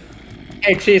victory.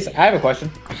 Hey, Cheese, I have a question.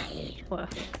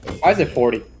 What? Why is it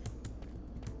 40?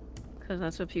 Because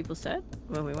that's what people said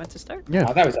when we went to start. Yeah. I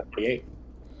thought it was at 48.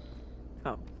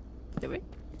 Oh, did we?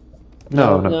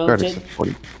 No, No, Curtis Jay- said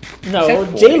 40. No, Said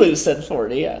 40. Jalu said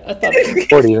 40. Yeah, I thought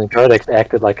 40, and Cardex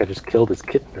acted like I just killed his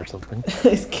kitten or something.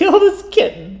 he's killed his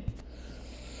kitten.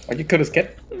 Like you could have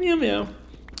skipped. Meow meow.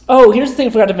 Oh, here's the thing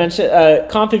I forgot to mention.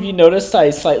 Comp, have you noticed I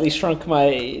slightly shrunk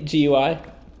my GUI? Are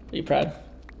you proud?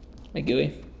 My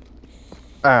GUI.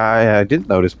 I didn't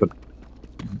notice, but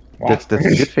that's a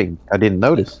good thing. I didn't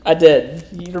notice. I did.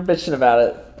 You were bitching about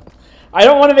it. I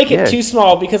don't want to make it Yeah. too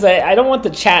small because I don't want the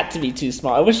chat to be too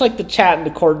small. I wish like the chat and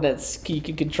the coordinates you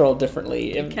could control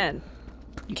differently. You can.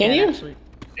 Can you? Actually.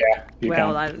 Yeah. You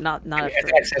Well, can. not It's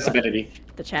for accessibility.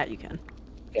 the chat. You can.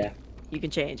 Yeah. You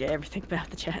can change everything about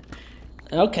the chat.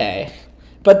 Okay.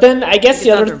 But then I guess It's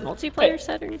the under other multiplayer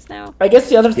settings now. I guess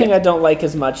the other thing I don't like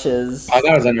as much is Oh,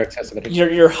 that was under accessibility.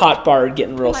 your hotbar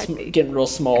getting real Might be. getting real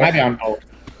small. It might be on both.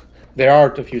 There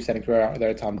are a few settings where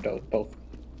it's on both.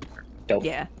 Dope.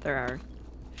 Yeah, there are.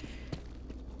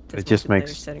 It just Multiplayer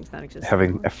makes settings not exist having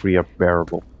anymore. a free up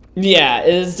bearable. Yeah,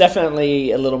 it is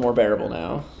definitely a little more bearable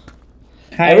now.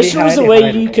 I wish there was a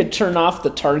way you could turn off the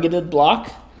targeted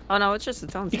block. Oh no, it's just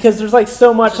its own. Because there's like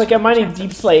so much, like I'm mining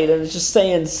Deep Slate and it's just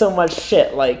saying so much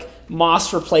shit like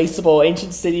Moss replaceable,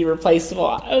 Ancient City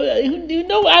replaceable. You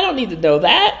know, I don't need to know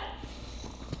that.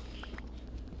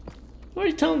 What are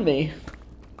you telling me?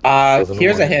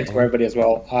 Here's a hint for everybody as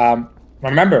well.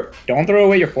 Remember, don't throw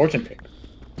away your fortune pick.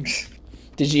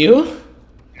 Did you?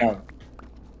 No,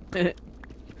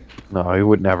 No, I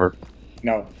would never.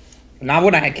 no. Not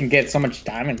when I can get so much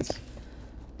diamonds.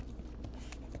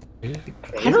 I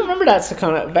don't remember that,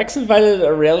 Sakana. Vex invited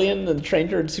Aurelian and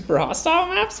trained her in super hostile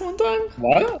maps one time.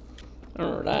 What? I don't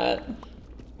remember that.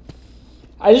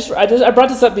 I brought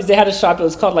this up because they had a shop. It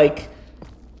was called like,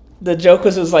 the joke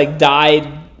was like dies.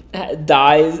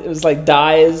 It was like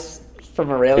dies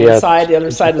from Aurelian's Yeah, side. The other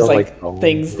side was like bones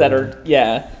things that are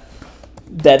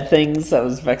dead things. That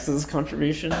was Vex's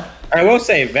contribution. I will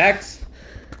say, Vex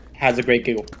has a great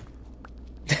giggle.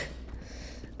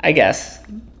 I guess.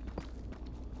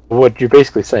 What you're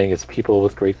basically saying is people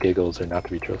with great giggles are not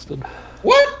to be trusted.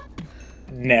 What?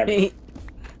 Never.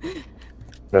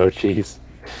 No cheese.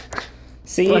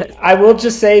 See, What? I will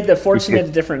just say the fortune made a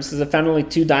difference because I found only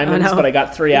 2 diamonds, know. but I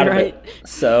got 3 out You're of it.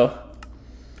 So,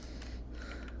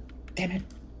 Damn it.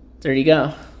 there you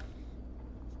go.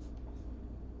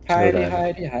 Heidi, that.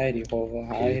 Heidi, Heidi, ho,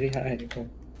 Heidi, Heidi, ho.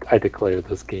 I declare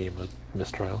this game a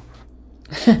mistrial.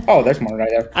 Oh, there's more right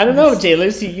there. I don't know, Jay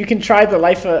Lucy. You can try the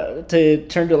life to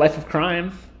turn to a life of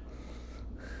crime.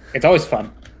 It's always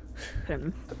fun.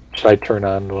 Should I turn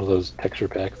on one of those texture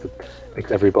packs that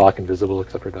makes every block invisible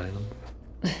except for diamonds?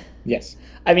 Yes.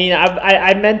 I mean,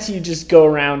 I meant you just go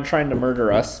around trying to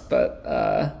murder us, but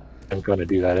I'm going to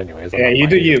do that anyways. I'm Yeah, not you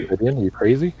do mining you. Obsidian. Are you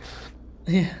crazy?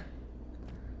 yeah,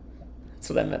 that's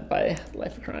what I meant by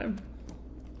life of crime.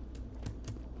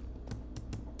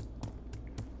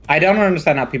 I don't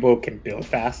understand how people can build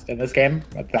fast in this game,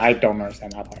 but I don't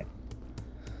understand that part.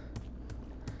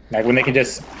 Like when they can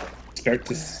just start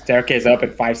to staircase up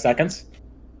in 5 seconds.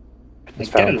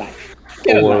 Just Like, get a found life.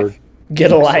 Get a 4 life.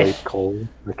 Get a slate life. coal.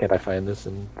 Where can't I find this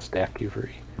in stack Q3?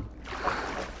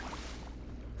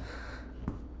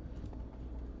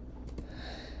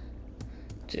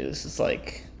 Dude, this is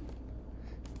like,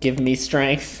 give me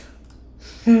strength.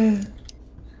 It'd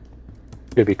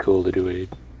be cool to do a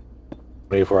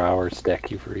 24-hour stack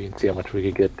Q3 and see how much we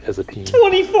could get as a team.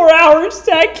 24 hours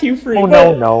stack queue free. Oh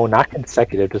no, not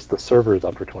consecutive. Just the server is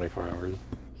up for 24 hours.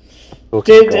 We'll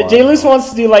Jay keep going. Luz wants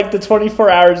to do like the 24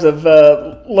 hours of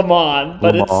Le Mans,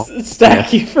 but Le Mans. it's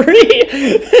stack you free.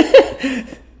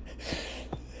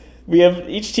 We have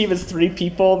each team is 3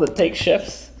 people that take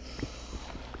shifts.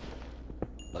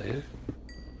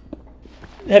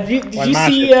 Did you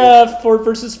match see it Ford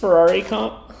versus Ferrari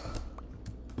comp?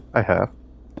 I have.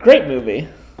 Great movie.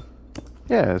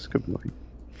 Yeah, it's a good movie.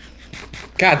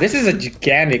 God, this is a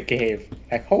gigantic cave.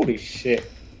 Like, holy shit.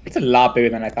 It's a lot bigger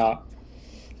than I thought.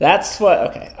 That's what.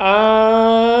 Okay.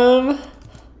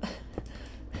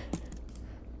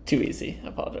 Too easy. I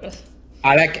apologize.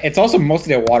 It's also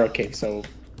mostly a water cave, so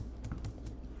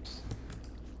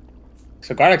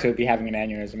Gardex would be having an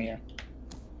aneurysm here.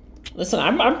 Listen,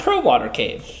 I'm pro water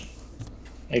cave.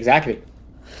 Exactly.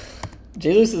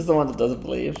 Jesus is the one that doesn't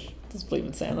believe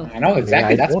in Santa. I know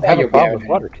exactly. I That's don't why have a you're problem with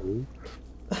better. water cave.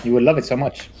 You would love it so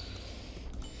much.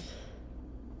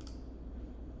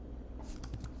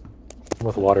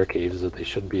 With water caves is that they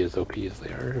shouldn't be as OP as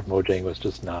they are. Mojang was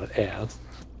just not an ass.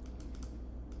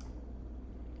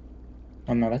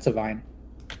 Oh no, that's a vine.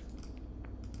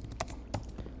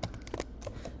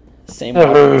 Same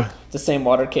water, the same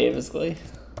water cave as Glee.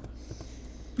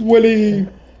 Willy.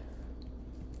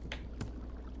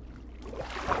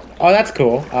 Oh, that's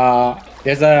cool.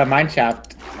 There's a mine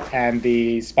shaft, and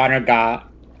the spawner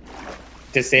got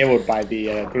disabled by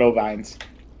the glow vines.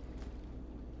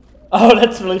 Oh,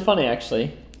 that's really funny,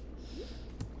 actually.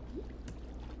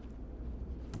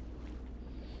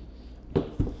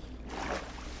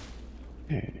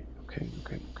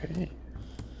 Okay.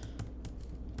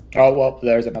 Oh well,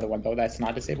 there's another one though that's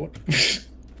not disabled.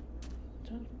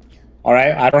 All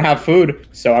right, I don't have food,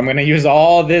 so I'm gonna use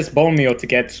all this bone meal to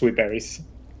get sweet berries.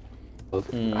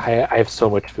 I have so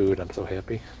much food. I'm so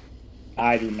happy.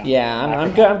 I do not. Yeah,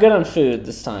 I'm good. I'm good on food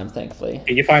this time, thankfully.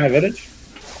 Did you find a village?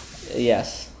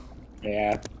 Yes.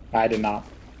 Yeah, I did not.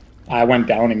 I went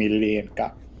down immediately and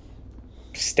got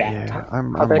stabbed. Yeah,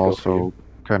 I'm How'd that go for also you?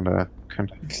 kind of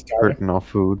Starving. hurting on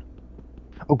food.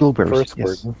 Oh, glowberries. First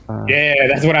Yes. word. Yeah,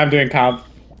 that's what I'm doing, comp.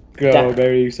 Go,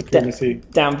 berry supremacy.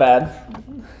 Down bad.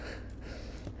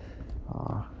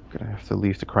 Gonna have to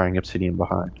leave the crying obsidian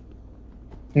behind.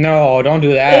 No, don't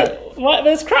do that. What?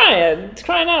 It's crying. It's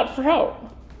crying out for help.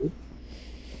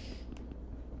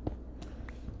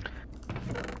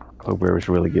 Glowberries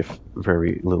really give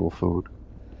very little food.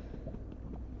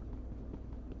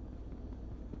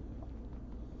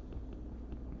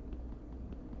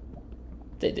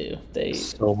 They do. They.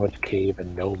 So much cave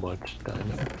and no much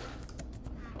diamond.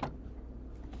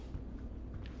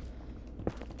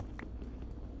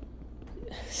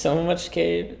 So much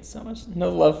cave. So much. No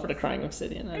love for the crying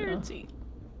obsidian. I know. Parrots eat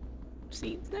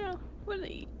seeds now. What do they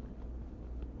eat?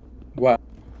 What?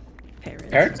 Parrots.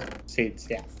 Parrots? Seeds,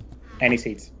 yeah. Any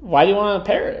seeds. Why do you want a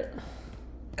parrot?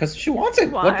 Because she wants it.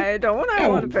 What the- Why don't I Yeah,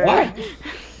 want a parrot? why?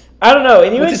 I don't know.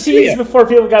 Anyone What's it seeds do? before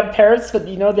people got parrots, but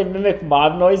you know they mimic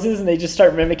mob noises and they just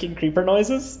start mimicking creeper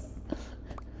noises.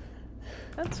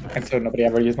 That's fine. And so nobody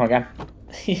ever used them again.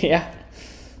 Yeah.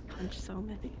 Punch so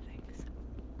many things.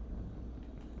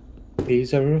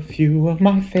 These are a few of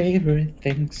my favorite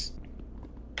things.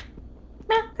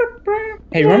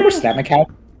 Hey, remember Slammy Cow?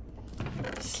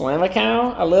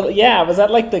 Slamacow? A little, yeah. Was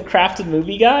that like the crafted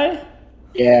movie guy?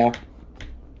 Yeah.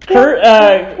 Kurt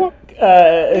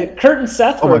and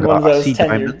Seth Oh were my one of God, I those see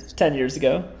 10 years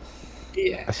ago.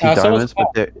 Yeah. I see diamonds,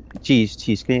 but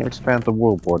cheese, can you expand the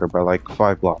world border by like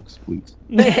 5 blocks, please?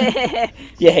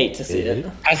 You hate to see it.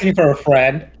 Asking for a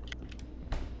friend.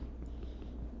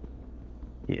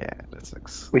 Yeah, that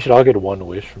sucks. We should all get one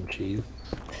wish from Cheese.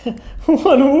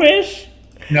 One wish?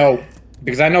 No,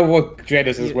 because I know what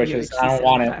Jadus's wish You is. I don't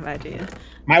want it. idea.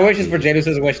 My wish is for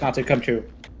Jadus's wish not to come true.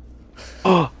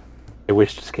 My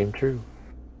wish just came true.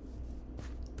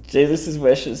 Jesus'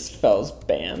 wish is Fell's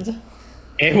banned.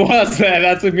 It was.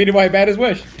 That's immediately why I banned his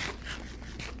wish.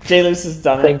 J-Luce has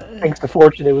done it. Thanks to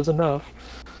fortune, it was enough.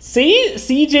 See,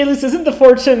 J-Luce, isn't the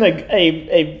fortune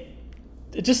a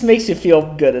it just makes you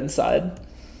feel good inside.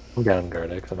 I'm down,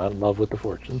 Gardex. I'm not in love with the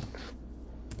fortune.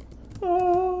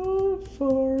 Oh,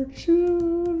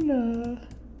 Fortuna.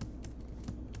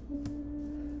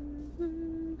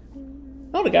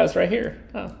 Oh, the guy was right here.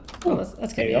 Oh,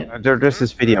 that's convenient. There's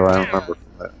this video I remember from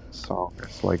that song.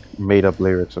 It's like made up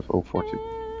lyrics of Oh Fortune.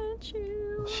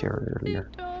 I'll share it earlier.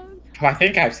 Oh, I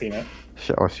think I've seen it.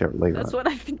 I'll share it later. That's what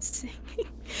I've been singing.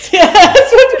 Yeah,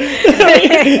 that's what.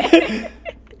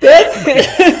 That's.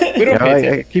 We don't pay I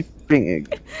attention. keep being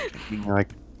like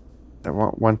at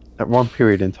one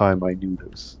period in time I knew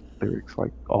those lyrics,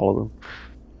 like all of them.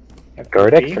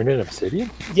 Gardex turned in Obsidian?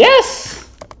 Yes.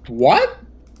 What?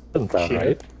 Doesn't sound Shit.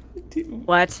 right.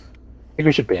 What? I think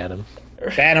we should ban him.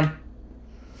 Ban him.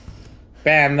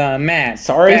 Ban the man.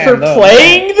 Sorry Ban for the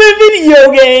playing man. the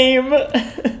video game.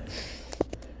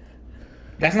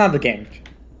 That's not the game.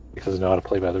 He doesn't know how to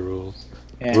play by the rules.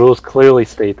 Yeah. The rules clearly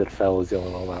state that Fell is the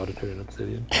only one allowed to turn in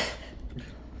Obsidian.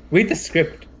 Read the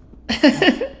script.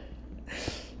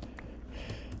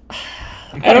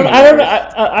 I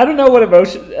don't know what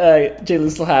emotion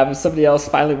J-Luce will have if somebody else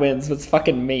finally wins, but it's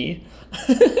fucking me.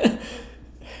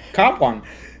 Cop one.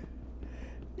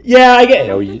 Yeah, I get.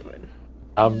 You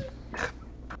know,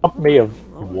 Trump may have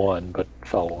won, but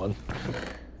Fell won.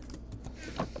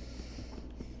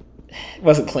 It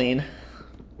wasn't clean.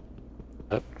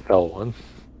 Fell won.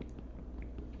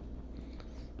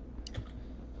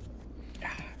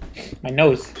 My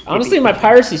nose. Honestly, my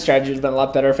piracy strategy would have been a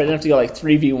lot better if I didn't have to go like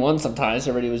 3v1 sometimes.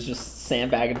 Everybody was just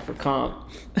sandbagging for comp.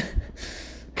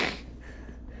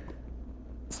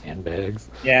 Sandbags.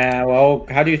 Yeah, well,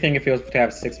 how do you think it feels to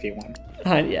have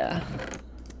 6v1? Yeah.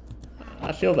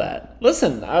 I feel that.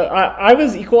 Listen, I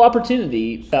was equal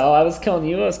opportunity, Fel. I was killing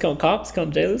you, I was killing comp, I was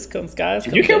killing J-Luce, killing Sky.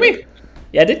 Did you kill me?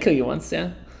 Yeah, I did kill you once,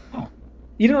 yeah. Oh.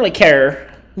 You didn't really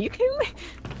care. You kidding me?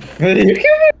 Did you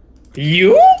kill me?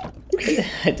 You?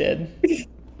 I did.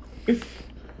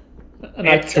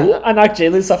 I knocked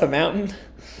J-Luce off a mountain.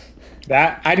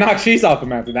 That I knocked Cheese off the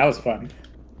mountain. That was fun.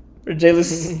 Or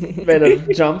J-Luce made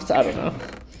a jump. I don't know.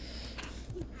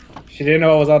 She didn't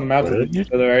know I was on the mountain until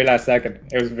the very last second.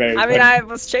 It was very. I mean, funny. I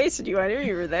was chasing you. I knew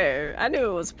you were there. I knew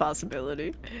it was a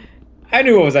possibility. I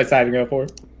knew what was I signing up for.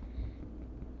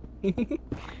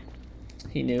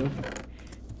 He knew.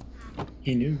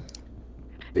 He knew.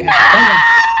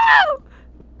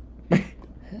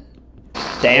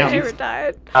 Damn. My parrot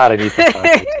died. God, I need some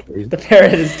context, please. The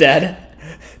parrot is dead.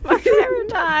 My parrot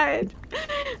died.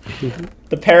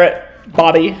 The parrot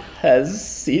body has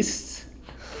ceased.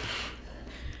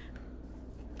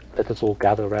 Let us all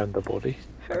gather around the body.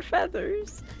 Her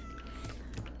feathers.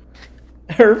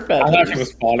 Her I thought she feathers.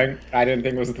 was falling. I didn't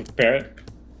think it was the parrot.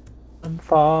 I'm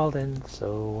falling,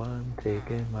 so I'm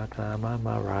taking my time on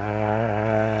my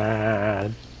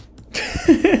ride.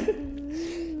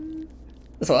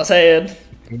 That's what I said.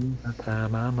 Taking my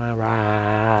time on my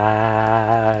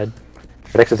ride.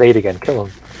 Rex is 8 again, kill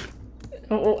him.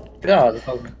 Oh, No, that's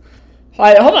not-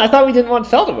 hold on, I thought we didn't want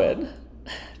Fel to win.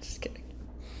 Just kidding.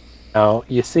 Now,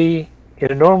 you see,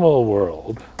 in a normal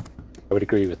world, I would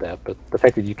agree with that, but the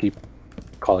fact that you keep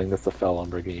calling this a Fell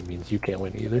Umbra game means you can't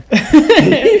win either.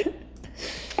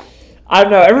 I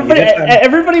don't know.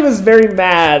 Everybody was very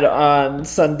mad on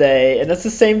Sunday, and that's the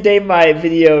same day my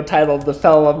video titled "The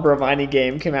Fell Umbra Mining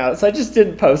Game" came out. So I just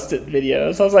didn't post it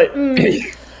video. So I was like,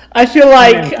 I feel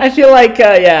like,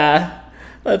 yeah,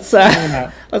 let's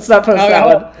not post that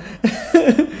one.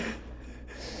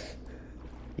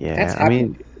 Yeah, I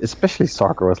mean, especially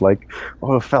Soccer was like,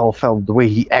 oh, Fell the way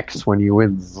he acts when he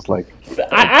wins. It's like,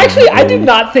 I do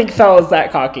not think Fel is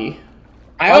that cocky.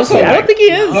 I also Honestly, I don't think he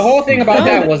is. The whole thing about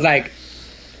that was like,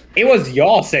 it was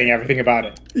y'all saying everything about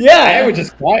it. Yeah, I was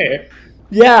just quiet.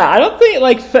 yeah. I don't think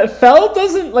like Fel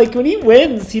doesn't like when he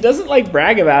wins. He doesn't like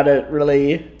brag about it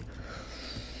really.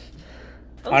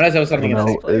 Unless it was something you know,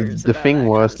 else. players the about thing that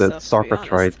was kind of that stuff, to be Soccer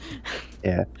tried. honest.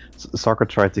 Yeah, Soccer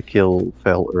tried to kill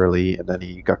Fel early, and then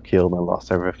he got killed and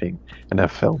lost everything. And then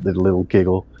Fel did a little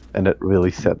giggle, and that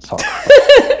really set Soccer.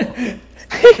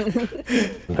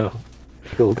 No.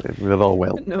 Cool. It all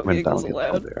went No down giggles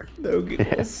allowed. there. No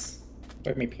giggles.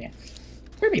 Where me pants?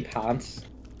 Where me pants?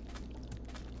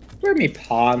 Where me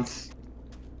pants?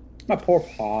 My poor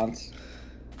pants.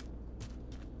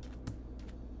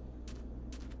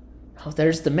 Oh,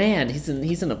 there's the man. He's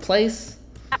in a place.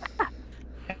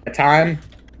 A time.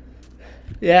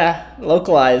 Yeah,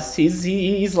 localized.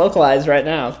 He's localized right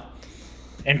now.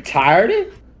 Entirety?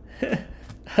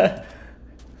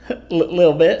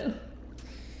 Little bit.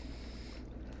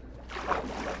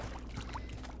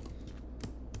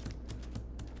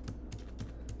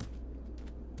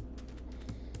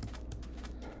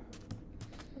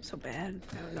 I'm so bad.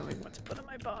 I don't know what to put on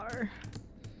my bar.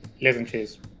 Listen,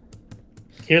 cheese.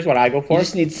 Here's what I go for. You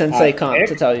just need Sensei Comp pick,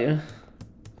 to tell you.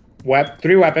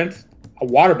 3 weapons, a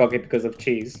water bucket because of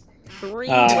cheese. 3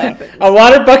 weapons. A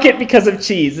water bucket because of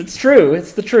cheese. It's true.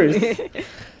 It's the truth.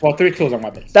 Well, 3 tools and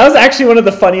weapons. That was actually one of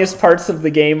the funniest parts of the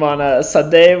game on a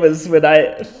Sunday was when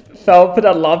I put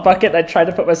out a lava bucket and I tried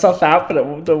to put myself out,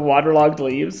 but the waterlogged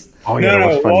leaves. Oh No, that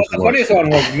was funny well, to the watch. funniest one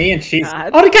was me and Cheese.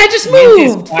 God. Oh, the guy just Me and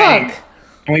Cheese moved! playing, Fuck!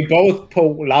 And we both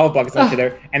put lava buckets into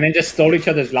there, and then just stole each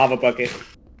other's lava bucket.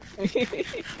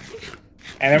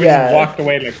 And then we Yeah. just walked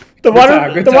away like The good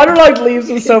time, good time. waterlogged leaves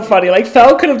was so funny. Like,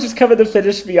 Fel could have just come in to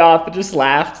finish me off, but just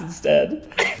laughed instead.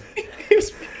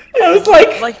 I was like,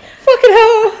 fucking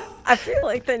hell! I feel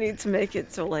like they need to make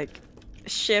it so like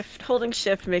holding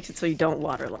shift makes it so you don't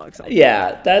waterlog something.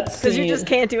 Yeah, that's... Because you just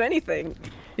can't do anything.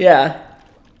 Yeah.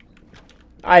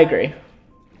 I agree.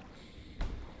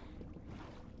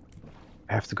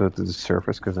 I have to go to the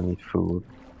surface because I need food.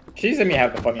 Cheese and me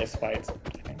have the funniest fights.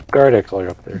 Gardex while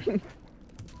you're up there.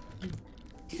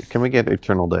 Can we get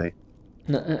Eternal Day?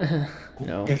 No.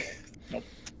 Nope.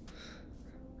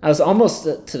 I was almost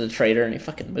to the trader and he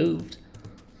fucking moved.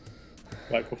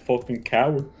 Like a fucking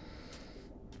coward.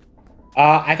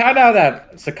 I found out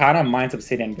that Sakana mines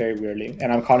Obsidian very weirdly,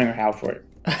 and I'm calling her out for it.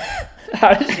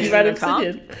 How did she She's mine in a comp?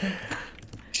 Obsidian?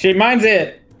 She mines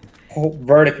it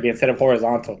vertically instead of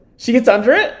horizontal. She gets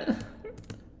under it?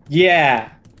 Yeah.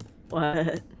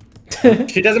 What?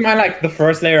 She doesn't mind like the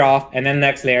first layer off and then the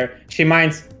next layer. She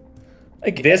mines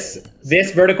Like, this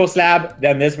vertical slab,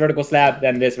 then this vertical slab,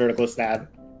 then this vertical slab.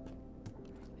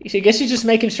 I guess she's just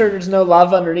making sure there's no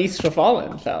lava underneath to fall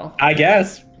in, Fel. I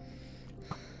guess.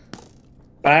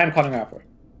 But I am calling her out for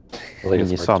it. Well, And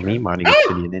you saw me mining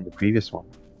Obsidian in the previous one.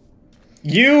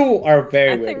 You are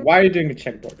very I weird. think- Why are you doing the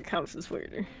checkboard? Counts is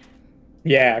weirder.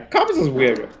 Yeah, Compass is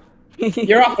weird.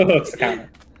 You're off the hook, Sakana.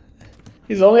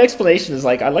 His only explanation is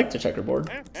like, I like the checkerboard.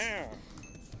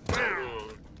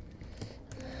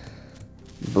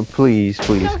 But please, No,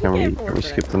 can he can't we afford that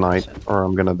skip the night, or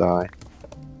I'm gonna die.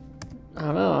 I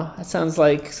don't know. That sounds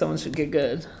like someone should get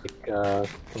good.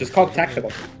 Just call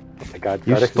tactical. Oh my god,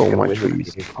 You Gardex is stole gonna my win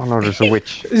this trees. game. Oh no, there's a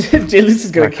witch. Jalus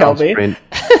is gonna I kill can't me. sprint.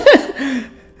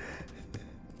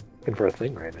 Looking for a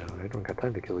thing right now. I don't got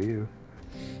time to kill you.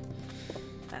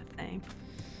 That thing.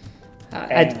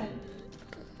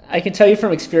 I can tell you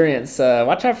from experience,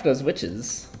 watch out for those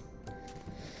witches.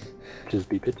 Just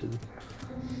be bitches.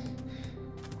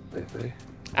 They say.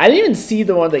 I didn't even see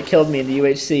the one that killed me in the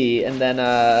UHC, and then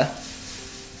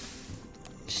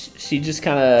she just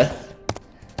kind of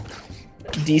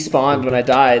despawned when I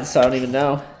died, so I don't even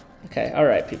know. Okay,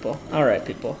 alright people. Alright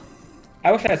people.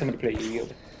 I wish I had somebody to play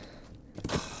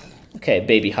Yu-Gi-Oh! Okay,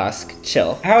 baby husk.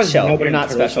 Chill. How is Chill. nobody You're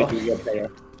not interested special. Yu-Gi-Oh!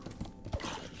 player?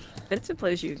 Vincent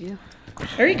plays Yu-Gi-Oh!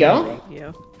 There you go.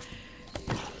 Yu-Gi-Oh!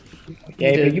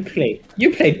 Yeah, did. but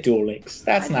you play Duel Links.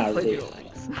 That's not play real. Duel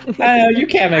Links. You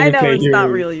can't make I me know play it's Yu-Gi-Oh! not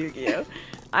real Yu-Gi-Oh!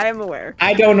 I am aware.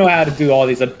 I don't know how to do all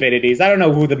these abilities. I don't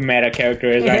know who the meta character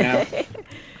is right now.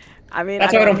 I mean,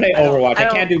 That's why I don't play Overwatch. I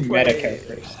can't do don't meta play-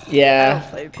 characters. I Yeah.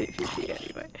 don't play PvP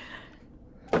anyway.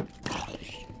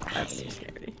 That's too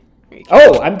scary.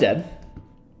 Oh, I'm dead.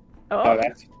 Oh,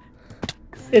 that's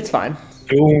It's fine.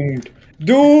 doomed.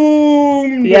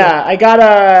 Doomed! Yeah, I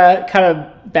got kind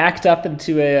of backed up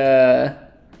into a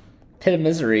pit of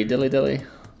misery, dilly dilly.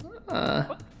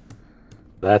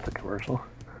 That's a commercial.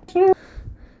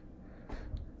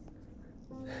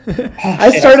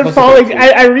 I started falling.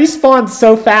 I respawned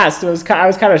so fast. I was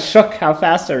kind of shook how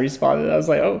fast I respawned. I was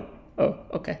like, oh,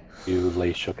 okay. You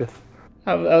lay shooketh.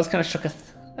 I was kind of shooketh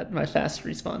at my fast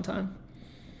respawn time.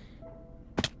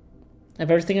 I have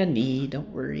everything I need. Don't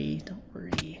worry. Don't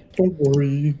worry. Don't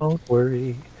worry. Don't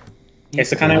worry. Okay,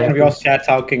 so kind of one of y'all's chat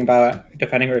talking about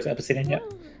defending her Obsidian yet?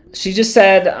 She just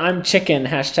said, "I'm chicken."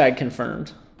 #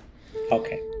 confirmed.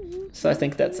 Okay. So I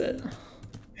think that's it.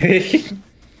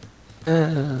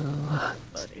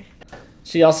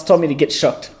 She also told me to get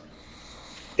shooked.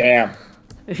 Damn.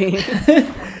 I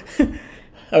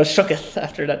was shooketh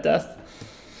after that death.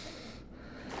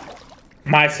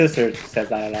 My sister says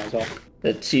that a lot as well.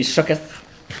 That she shooketh.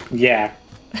 Yeah.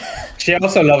 She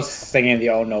also loves singing the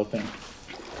 "Oh No" thing.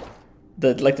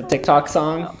 The TikTok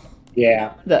song.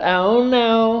 Yeah. The oh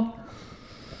no.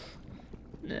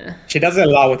 Nah. She does it a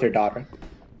lot with her daughter.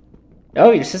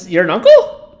 Oh, you're an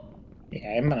uncle?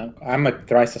 Yeah, I'm an uncle. I'm a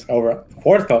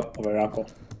fourth over uncle.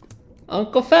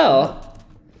 Uncle Phil.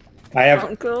 I have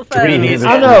Uncle three Phil. nieces.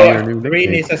 I know. Three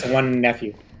nieces and one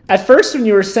nephew. At first, when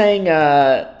you were saying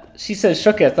she says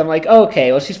shooketh, I'm like, oh,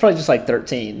 okay, well, she's probably just like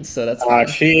 13, so that's fine.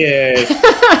 She is.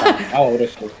 How old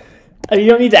is she? You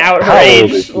don't need to out her How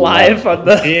old is age she live now? on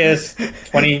the. She is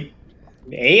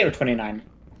 28 or 29.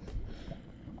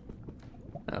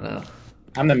 I don't know.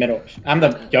 I'm the middle. I'm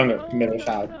the younger middle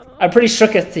child. I'm pretty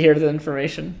shooketh to hear the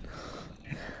information.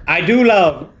 I do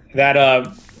love that.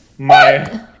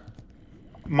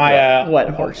 My What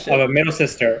horseshit? of a middle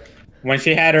sister, when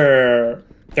she had her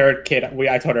third kid,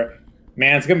 I told her,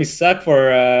 "Man, it's gonna be suck for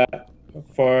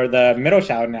the middle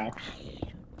child now."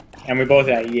 And we both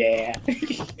like, "Yeah."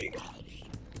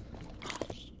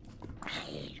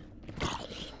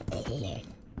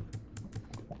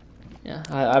 Yeah,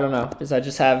 I don't know, because I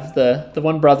just have the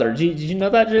one brother. Did you know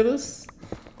that, Julius?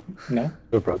 No.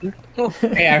 Your brother?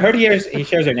 Hey, I heard he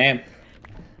shares her name.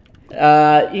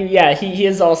 Yeah, he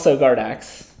is also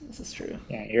Gardax. This is true.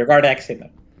 Yeah, you're guard accent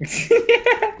though.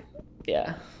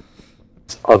 Yeah.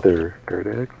 It's other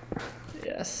Gerdak.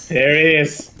 Yes. There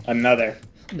is another.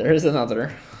 There is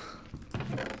another.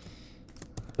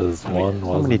 There's one. So many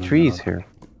wasn't trees enough. here.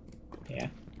 Yeah.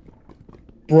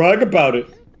 Brag about it.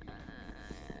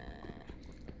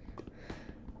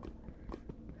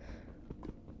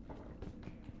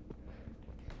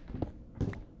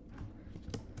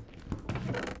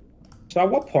 So at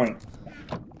what point?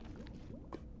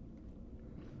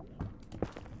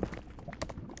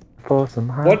 For some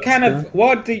What kind of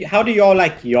how do y'all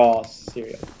like y'all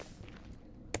cereal?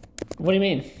 What do you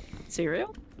mean?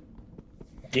 Cereal?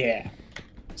 Yeah.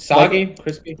 Soggy,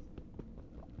 crispy.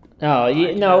 Oh,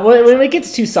 no, when it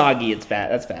gets too soggy, it's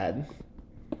bad. That's bad.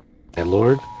 Hey,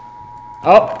 Lord.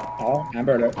 Oh, Oh,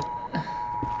 Amber Alert.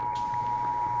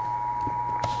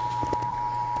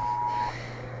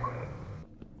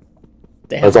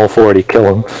 damn. That's all 40.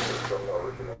 Kill him.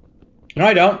 No,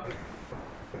 I don't.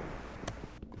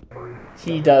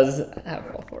 He does have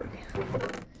all 40.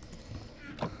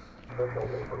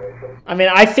 I mean,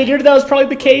 I figured that was probably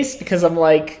the case because I'm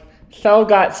like, Fel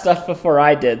got stuff before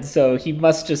I did, so he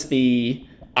must just be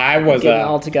I was getting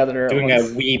all together at doing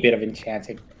once. a wee bit of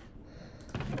enchanting.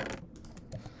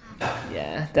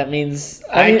 Yeah, that means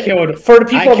I mean, killed- for the I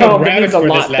people at killed home. That means rabbits a for this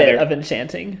lot bit leather. of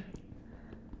enchanting.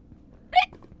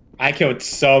 I killed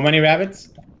so many rabbits.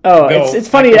 Oh, Go. it's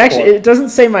funny. I killed Actually, 4. it doesn't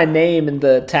say my name in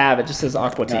the tab. It just says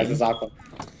Aqua No, Team. this is aqua.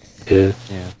 Yeah.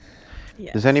 Yeah.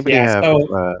 Yeah. Does anybody Yeah, have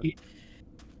so-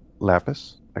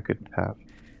 lapis? I could have.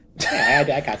 Yeah,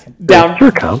 I got some. Down,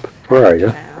 Your comp. Where are you?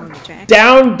 Jack.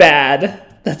 down bad.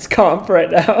 That's comp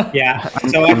right now. Yeah.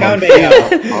 So I found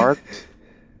a. Heart.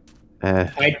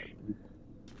 I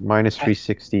Minus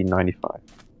 360, 95.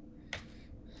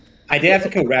 I did have to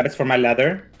kill rabbits for my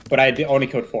leather, but I only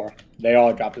killed 4. They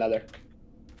all dropped leather.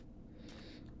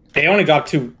 They only dropped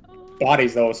 2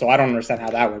 bodies though, so I don't understand how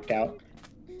that worked out.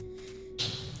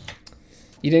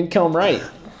 You didn't kill him right.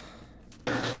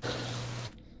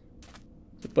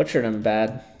 You butchered him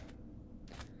bad.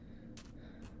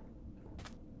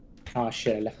 Oh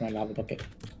shit! I left my lava bucket.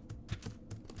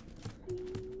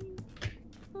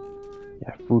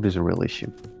 Yeah, food is a real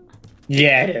issue.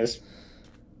 Yeah, it is.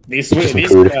 These food if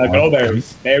you want.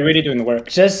 glowberries, they're really doing the work.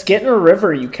 Just get in a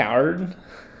river, you coward.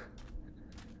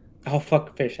 Oh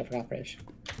fuck, fish! I forgot fish.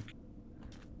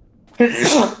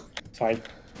 Sorry.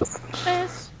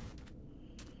 Yes.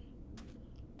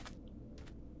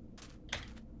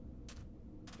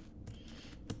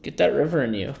 Get that river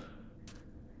in you.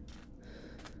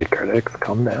 Gerdak,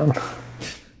 calm down.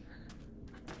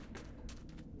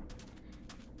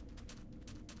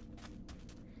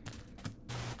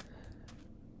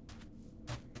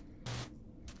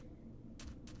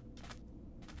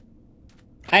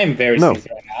 I am very No. sleazy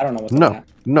right now. I don't know what's No, going on.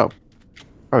 no.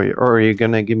 Oh, or are you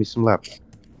gonna give me some lapis?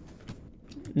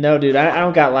 No, dude, I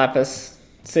don't got lapis.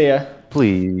 See ya.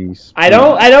 Please. I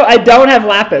don't have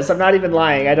lapis. I'm not even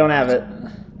lying. I don't have it.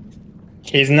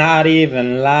 He's not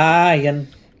even lying.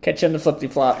 Catch you in the flippity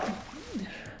flop.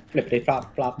 Flippity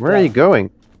flop flop. Where are you going?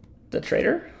 The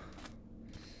trader?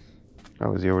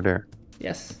 Oh, is he over there?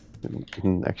 Yes.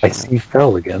 Actually, I see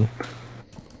Fell again.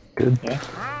 Good.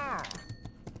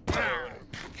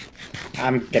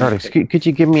 I'm getting Gardex, could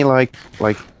you give me like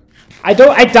I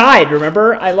died,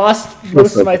 remember? I lost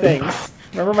most of my things.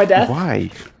 Remember my death?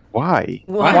 why? Why?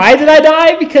 Why did I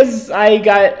die? Because I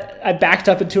backed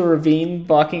up into a ravine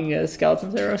blocking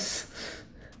skeleton's arrows.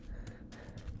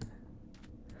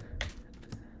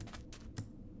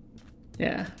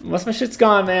 Yeah, most of my shit's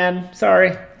gone, man.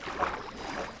 Sorry.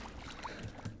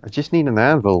 I just need an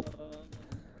anvil.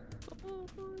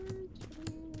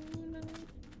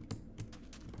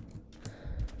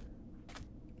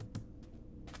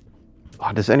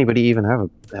 Oh, does anybody even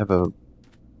have a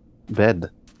bed?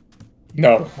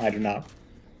 No, I do not.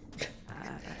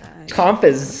 Comp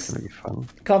is It's gonna be fun.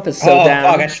 so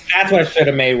down. Fuck, that's what I should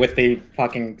have made with the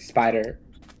fucking spider.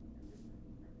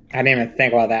 I didn't even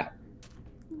think about that.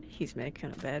 He's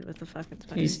making a bed with the fucking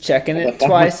spider. He's checking What it the fuck?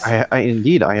 twice. I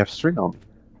indeed I have string on me.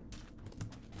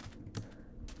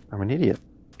 I'm an idiot.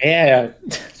 Yeah,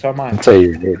 so am I. I'd say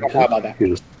you're an idiot. How about that? You're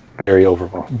just very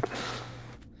overwhelmed.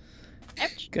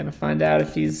 Gonna find out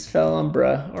if he's fell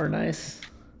umbra or nice.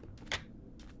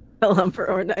 Lumber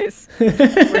or nice.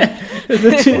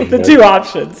 the two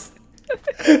options.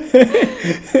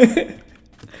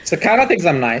 So kind of thinks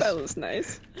I'm nice. That was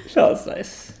nice. Fella's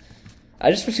nice.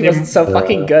 I just wish he wasn't so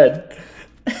fucking good.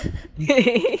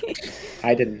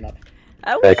 I didn't know.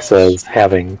 Beck says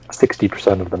having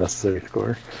 60% of the necessary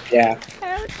score. Yeah.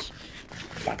 Ouch.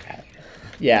 Fuck that.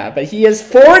 Yeah, but he is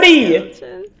 40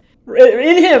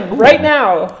 in him right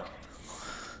now.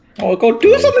 Oh, go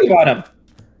do something about him.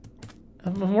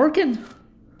 I'm working.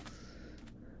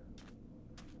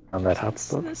 On that hot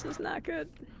stuff. This is not good.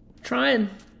 Trying.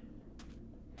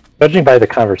 Judging by the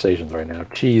conversations right now,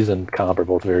 Cheese and Comp are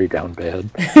both very down bad.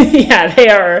 Yeah, they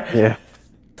are. Yeah.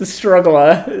 The struggle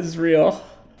is real.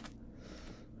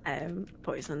 I am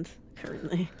poisoned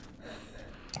currently.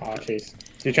 Oh, jeez.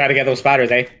 You try to get those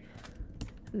spiders, eh?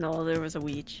 No, there was a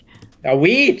weech. A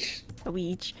weech. A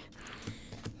weech.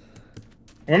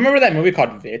 Remember that movie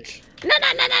called Vitch? No, no,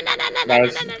 no, no, no, no, no, That no,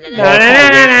 was- no, no, no, No, no.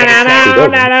 no, Two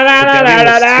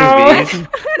V's. I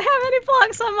don't have any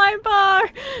blocks on my bar.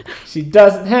 She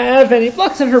doesn't have any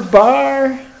blocks in her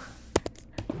bar.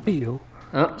 Feel.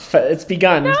 Oh, it's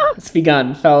begun. No. It's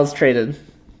begun. Fellas traded.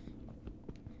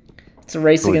 It's a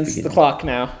race Going against to the begin. clock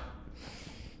now.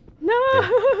 No,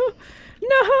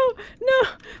 no, no.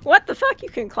 What the fuck? You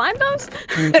can climb those?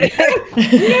 No,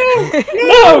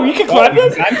 you can climb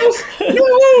this.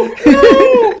 No!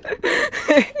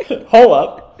 Hold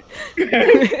up.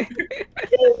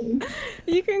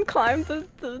 You can climb the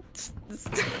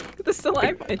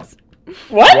stalagmites.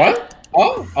 What? What?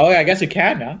 Oh, I guess you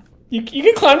can now. You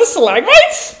can climb the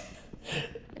stalagmites?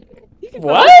 You can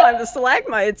What? climb the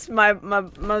stalagmites, my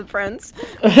friends.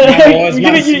 boys,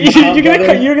 you're,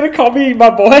 my you're gonna call me my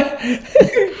boy?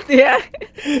 Yeah.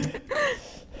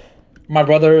 My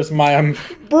brothers, my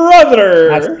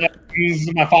Brother.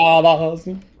 sons, my fathers.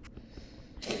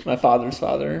 My father's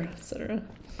father, etc.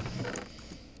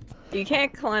 You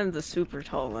can't climb the super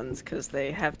tall ones because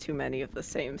they have too many of the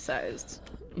same sized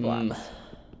blocks.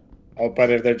 Oh, but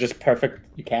if they're just perfect,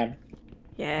 you can.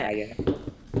 Yeah. Yeah.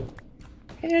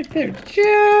 If they're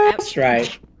just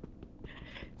right.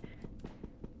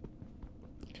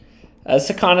 As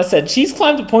Sakana said, she's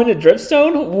climbed a pointed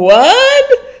dripstone?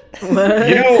 What? You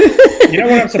know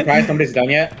what I'm surprised nobody's done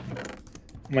yet?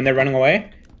 When they're running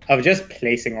away? Of just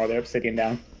placing all their obsidian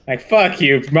down. Like, fuck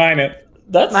you, mine it.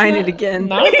 That's Mine not, it again.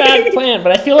 Not a bad plan,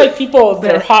 but I feel like people,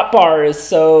 their hotbar is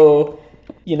so,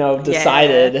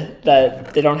 decided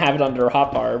that they don't have it under a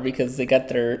hotbar because they got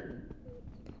their...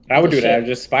 I would do Shit. that,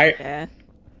 just spite. Yeah.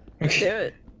 Do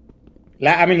it.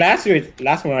 Last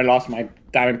one I lost my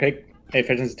diamond pick,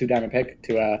 efficiency 2 diamond pick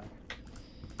to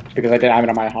because I didn't have it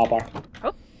on my hotbar.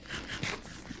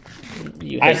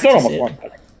 I still almost won,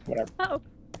 but whatever. Oh.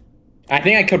 I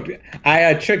think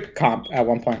I tricked Comp at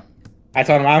one point. I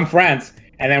told him I'm friends,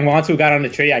 and then once we got on the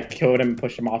tree, I killed him and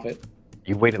pushed him off it.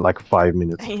 You waited like 5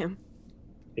 minutes. Damn.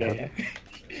 Yeah.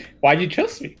 Why'd you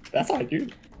trust me? That's all I do.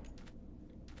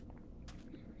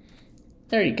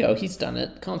 There you go, he's done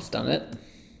it. Comp's done it.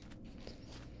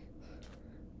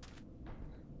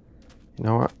 You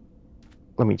know what?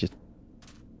 Let me just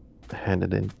hand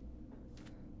it in.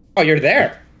 Oh, you're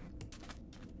there.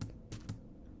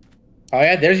 Oh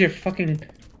yeah, there's your fucking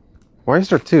Why is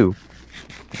there two?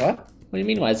 what? What do you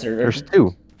mean, why is there... There's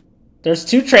two. There's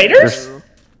two traders?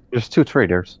 There's two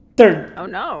traders. There's Oh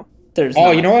no. not.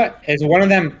 Oh, you know what? Is one of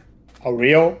them a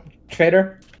real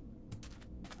trader?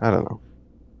 I don't know.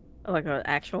 Like an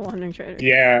actual wandering trader.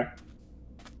 Yeah.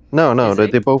 No, Is they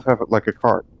it? both have like a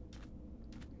card.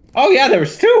 Oh yeah, there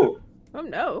was 2. Oh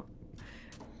no.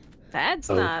 That's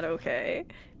Oh. not okay.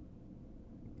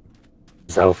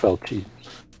 Zhao felt cheap.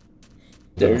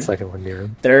 There- The second one near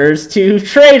him. There's 2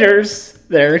 traitors.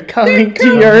 They're coming to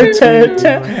your tent.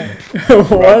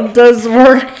 One does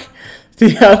work,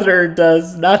 the other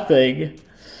does nothing.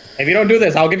 If you don't do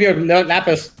this, I'll give you a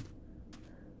lapis.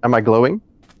 Am I glowing?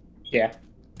 Yeah.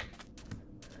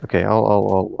 Okay,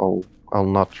 I'll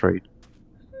not trade.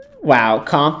 Wow,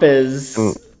 Comp is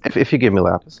If you give me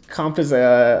lapis.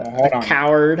 a Hold on.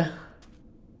 coward.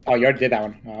 Oh, you already did that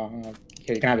one.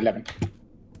 Here, you can have 11.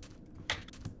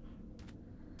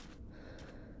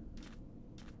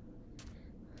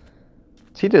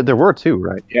 See, there were 2,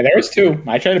 right? Yeah, there was 2.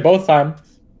 I traded both times.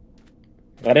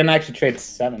 I didn't actually trade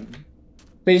 7.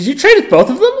 Wait, did you trade both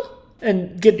of them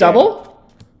and get double?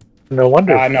 No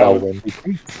wonder no. Fel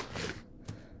win.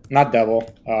 Not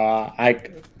double. I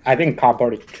think Comp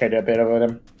already traded a bit over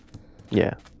them.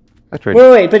 Yeah. I traded.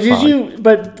 Wait, but did 5. you?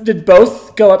 But did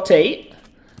both go up to 8?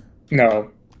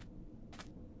 No.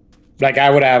 Like,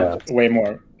 I would have way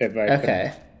more if I could.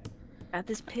 Okay. God,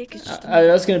 this pig is just I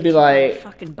was gonna be a like,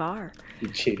 fucking bar. You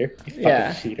cheater. You fucking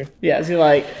Yeah. cheater. yeah, so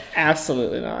like,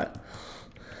 absolutely not.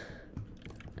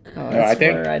 Oh, No, that's I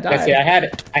think. where I Let's see,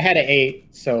 died. I had an 8,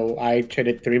 so I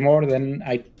traded 3 more than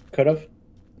I could have.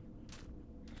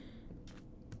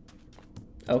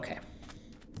 Okay.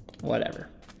 Whatever.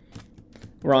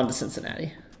 We're on to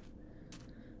Cincinnati.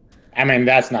 I mean,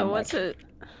 that's not So much. what's it?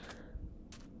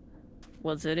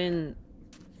 Was it in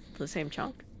the same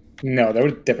chunk? No, there were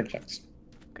different chunks.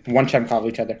 One chunk off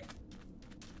each other.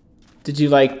 Did you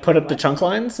like put up the chunk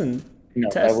lines and No,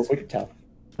 test? we could tell.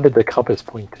 What did the compass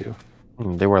point to?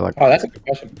 They were like Oh, that's a good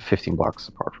question. 15 blocks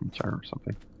apart from each other or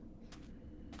something.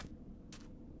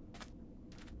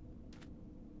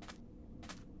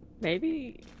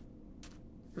 Maybe.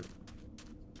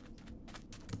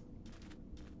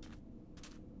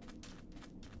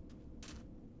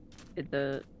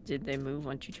 Did they move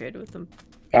once you traded with them?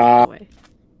 Way.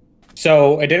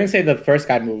 So it didn't say the first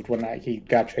guy moved when he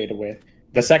got traded with.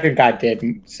 The second guy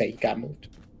did say he got moved.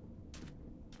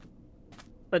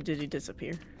 But did he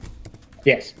disappear?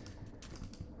 Yes.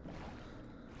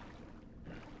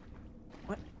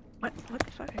 What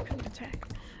the fuck? I couldn't attack.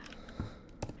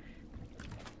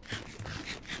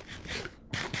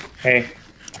 Hey.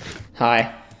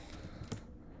 Hi.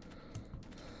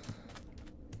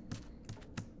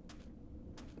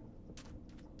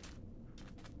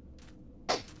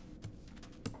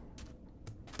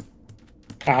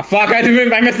 Ah, fuck! I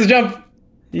missed the jump.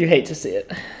 You hate to see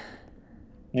it.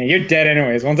 Yeah, you're dead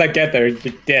anyways. Once I get there,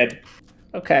 you're dead.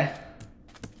 Okay.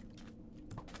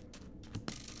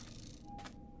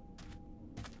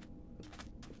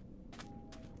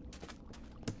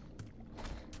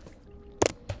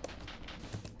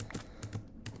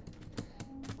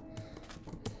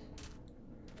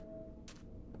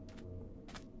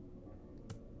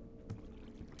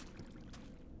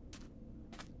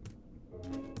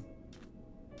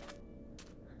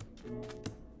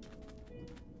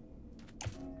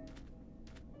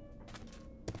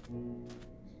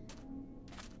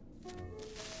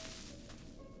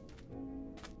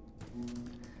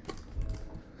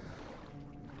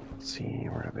 Let's see,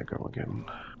 where do they go again?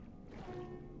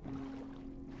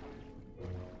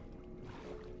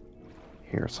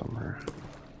 Here somewhere.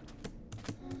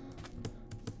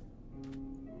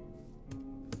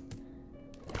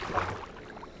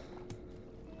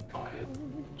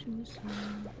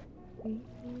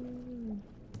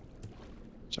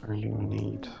 Sorry, you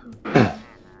need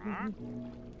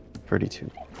 32.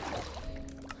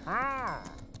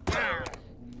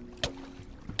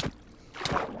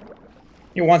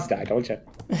 You once died, don't you?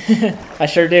 I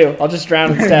sure do. I'll just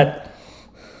drown instead.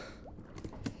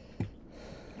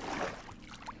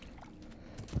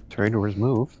 Traders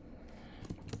move.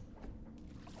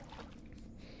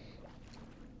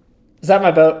 Is that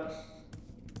my boat?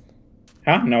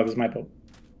 Huh? No, this is my boat.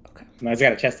 Okay. No, it's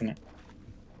got a chest in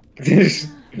it.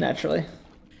 Naturally.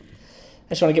 I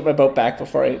just want to get my boat back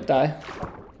before I die.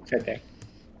 It's right there.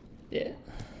 Yeah.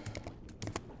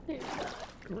 There's not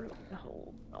room to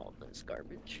hold all this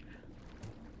garbage.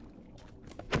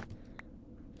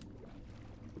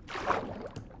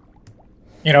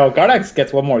 You know, Gardax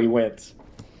gets one more, he wins.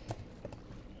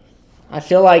 I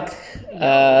feel like,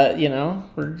 you know,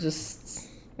 we're just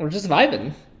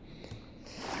vibing.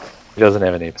 He doesn't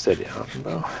have any obsidian on him,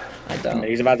 though. I don't.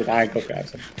 He's about to die, go grab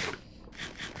some.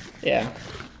 Yeah.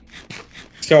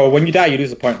 So when you die, you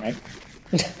lose a point, right?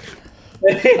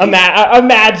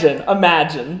 Imagine.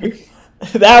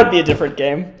 That would be a different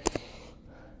game.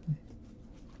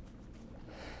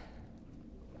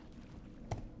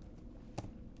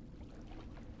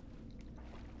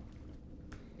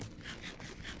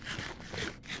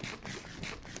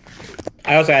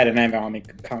 I also had an anvil on me.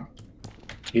 Come.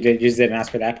 You just didn't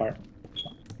ask for that part.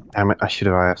 Damn it, I should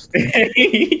have asked.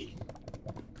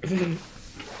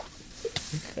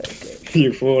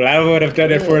 You fool! I would have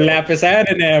done it for a lapis and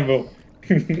an anvil.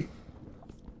 That's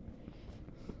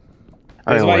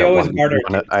why you always barter.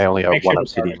 I only have Make one sure to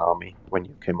obsidian barter. on me when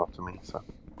you came up to me, so.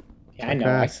 Yeah, I know.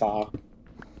 I saw.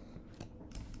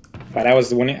 But I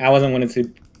wasn't willing to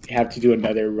have to do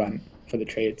another run for the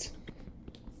trades.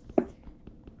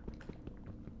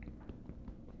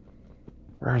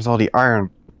 Where's all the iron?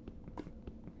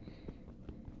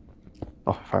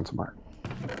 Oh, I found some iron.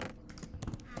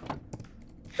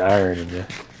 Iron in you.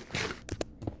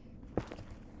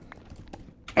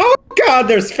 Oh God,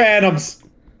 there's phantoms.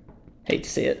 Hate to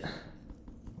see it.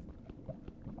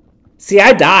 See,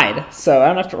 I died, so I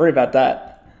don't have to worry about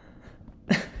that.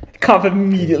 Cop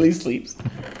immediately sleeps.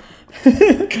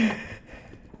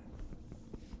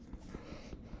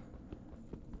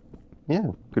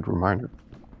 Yeah, good reminder.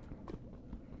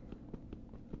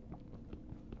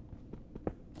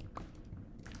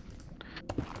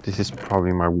 This is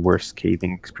probably my worst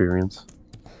caving experience.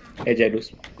 Hey,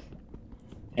 Jedus.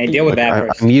 Hey, deal with that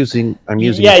first. I'm using.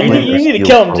 Yeah, you need to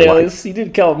kill him, Jailus. You need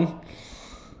to kill him.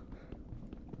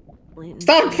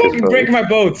 Stop fucking breaking my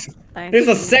boats! This is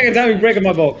the second time you're breaking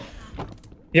my boat.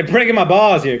 You're breaking my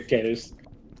balls here, Jedus.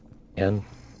 And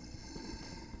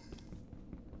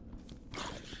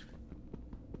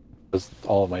just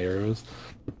all of my arrows.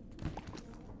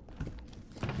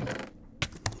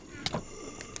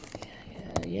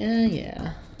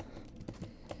 Yeah.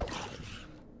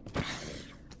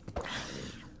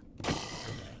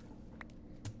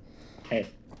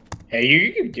 Hey,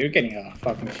 you're getting a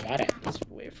fucking shot at. It's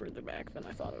way further back than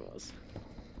I thought it was.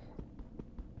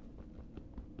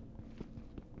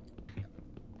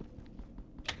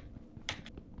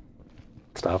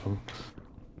 Stop him.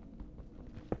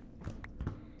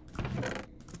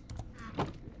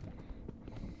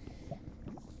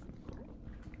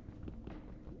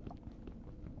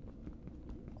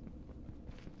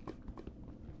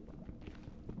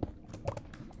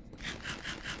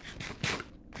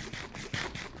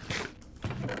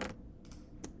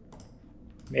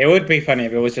 It would be funny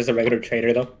if it was just a regular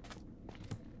trader, though.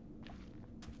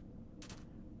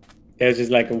 It was just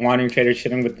like a wandering trader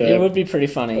shitting with the. It would be pretty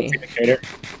funny. Trader.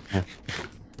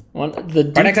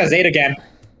 Gardex has 8 again.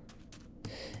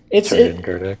 It's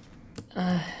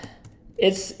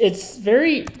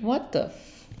very what the.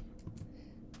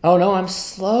 Oh no, I'm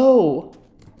slow.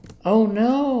 Oh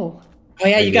no. Oh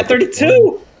yeah, you got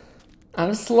 32.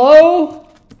 I'm slow.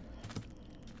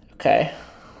 Okay.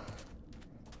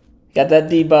 Got that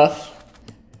debuff.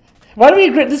 Why do we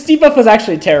agree? This debuff was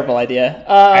actually a terrible idea.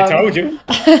 I told you.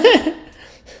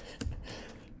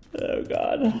 Oh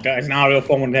god. Guys, not real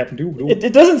fun when it happened.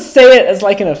 It doesn't say it as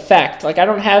like an effect. Like I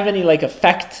don't have any like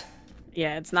effect.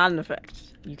 Yeah, it's not an effect.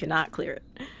 You cannot clear it.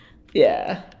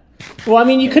 Yeah. Well, I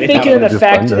mean, you could make it an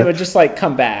effect and it would just like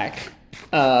come back.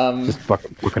 Just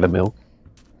bucket of milk.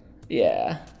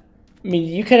 Yeah. I mean,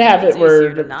 you could have it It's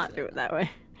where easier to not do it that way.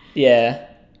 Yeah.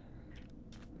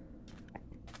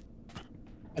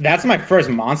 That's my first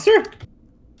monster?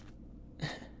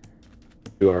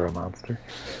 You are a monster.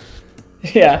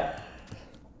 Yeah.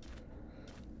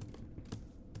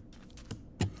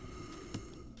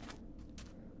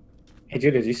 Hey,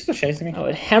 dude, are you still chasing me? Oh,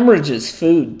 it hemorrhages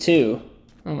food too.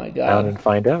 Oh my god. Down and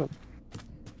find out.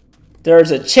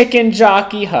 There's a chicken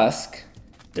jockey husk.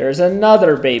 There's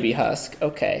another baby husk.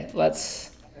 Okay,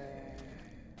 let's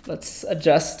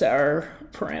adjust our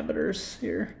parameters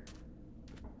here.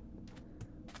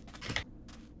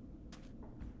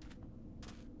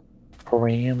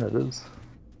 Parameters.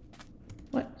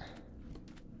 What?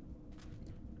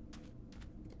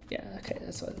 Yeah, okay,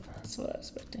 that's what I was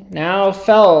expecting. Now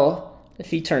Fell,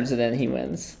 if he turns it in, he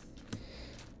wins.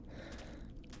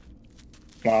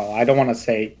 Well, I don't want to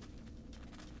say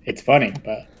it's funny,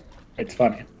 but it's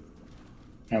funny.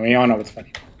 And we all know it's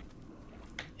funny.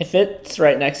 If it's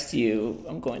right next to you,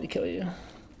 I'm going to kill you.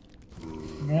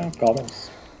 Yeah,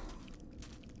 almost.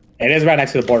 It is right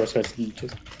next to the border, so it's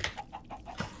just...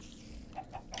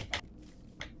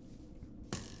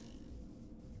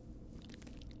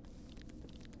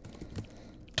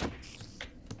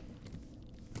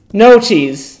 No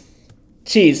cheese.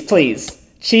 Cheese, please.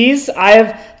 Cheese,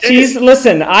 Cheese,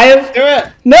 listen, Do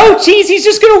it! No, Cheese, he's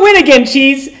just gonna win again,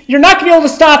 Cheese! You're not gonna be able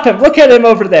to stop him. Look at him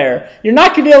over there. You're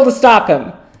not gonna be able to stop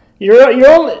him. You're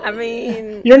only... I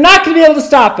mean... You're not gonna be able to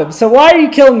stop him, so why are you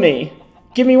killing me?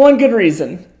 Give me one good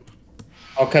reason.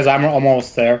 Oh, because I'm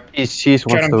almost there. Cheese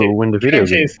wants to win the video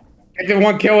game. Get the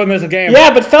one kill in this game.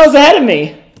 Yeah, but Fell's ahead of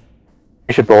me.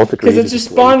 You should both agree. Because it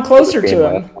just spawned closer to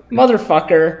him.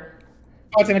 Motherfucker.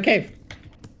 Oh, it's in a cave.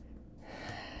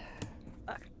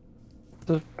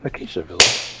 The Acacia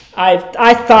Village. I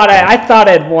thought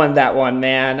I'd won that one,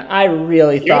 man. I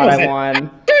really thought I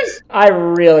won. I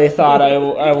really thought I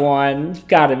won. You've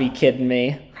got to be kidding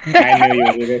me. I knew you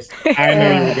would do this. I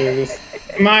knew you would do this.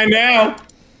 Mine now.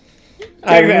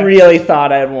 I really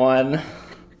thought I'd won.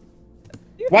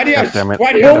 Why do you have? Damn it.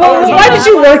 Why do you Well, have? why did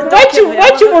you work? Why'd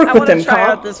you work I with wanna him, try out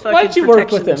Comp? this Why'd fucking you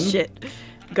work with him? protection Shit,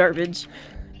 garbage.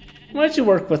 Why'd you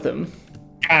work with him?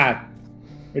 God,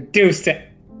 reduced it.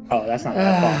 Oh, that's not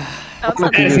that far. Oh, it's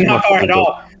not That is bad. not hard at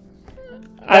all.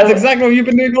 That's exactly what you've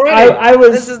been doing already.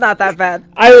 This is not that bad.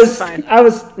 I was fine.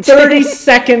 30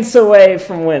 seconds away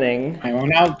from winning. I will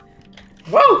now.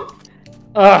 Whoa!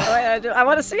 Ugh. I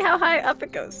want to see how high up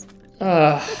it goes. It's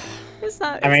not. It's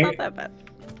not that bad.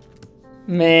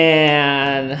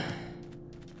 Man,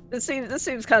 This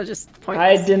seems kind of just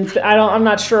pointless. I'm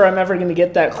not sure I'm ever gonna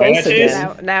get that close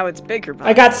again. Now it's bigger.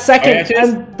 I got second Oh,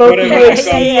 on both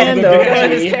UHC and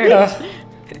Carriage.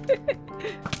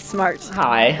 OG. Smart.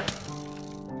 Hi.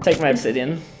 Take my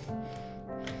obsidian.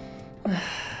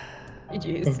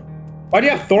 Jeez. Why do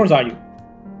you have thorns on you?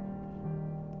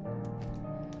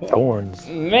 Thorns.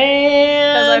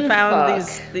 Man. Because I found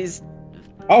fuck. these.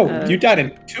 Oh, you died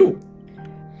in 2.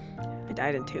 I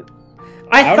died in 2.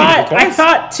 I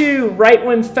thought too, right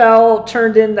when Fell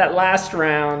turned in that last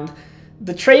round,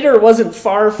 the traitor wasn't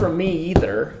far from me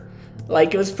either.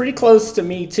 Like, it was pretty close to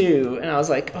me too, and I was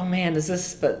like, oh man, is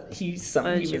this, but What do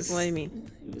you mean?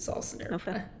 He was all scenario.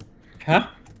 Okay. Huh?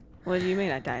 What do you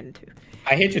mean I died in 2?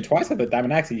 I hit you twice with the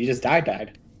diamond axe and you just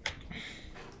died.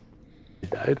 You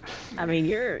died. I mean,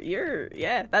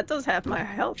 yeah, that does have my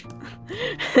health.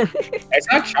 It's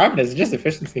not sharpness, it's just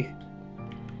efficiency.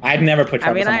 I'd never put I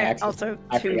sharpness mean, on my I axes. also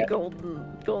I have 2 forget.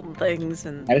 golden things,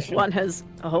 and That is true. one has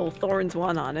a whole thorns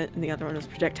 1 on it, and the other one is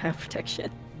projectile protection.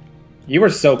 You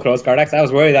were so close, Gardex. I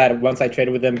was worried that once I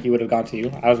traded with him, he would have gone to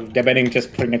you. I was debating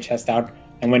just putting a chest down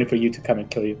and waiting for you to come and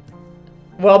kill you.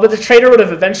 Well, but the traitor would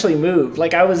have eventually moved.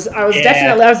 Like, I was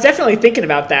definitely thinking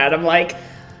about that. I'm like,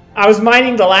 I was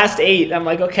mining the last 8. I'm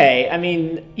like, okay. I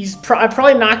mean, I'm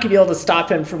probably not gonna be able to stop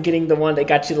him from getting the one that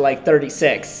got you to like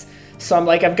 36. So I'm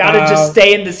like, I've got to just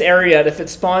stay in this area. And if it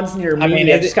spawns near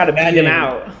me, I just got to beat him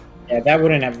out. Yeah, that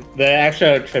wouldn't have. The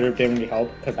extra trader didn't really help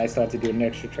because I still had to do an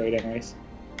extra trade anyways.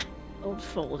 Old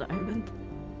full diamond.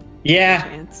 Yeah,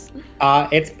 Chance.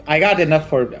 I got enough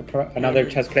for another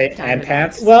chest plate and Diamond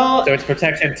pants. axe. Well, So it's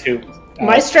protection 2.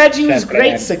 my strategy was chest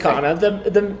great, plate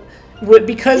Sakana.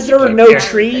 Because there were no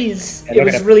trees, it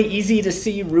was really easy to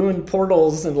see ruined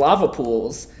portals and lava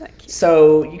pools.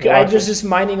 So I was just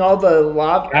mining all the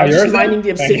lava. I was just mining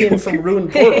the obsidian from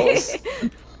ruined portals.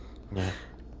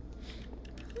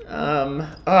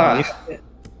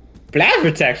 Blast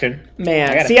protection.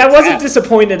 Man, see, I wasn't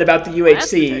disappointed about the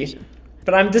UHC,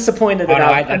 but I'm disappointed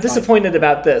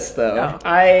about this though. No.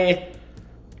 I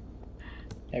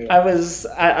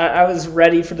was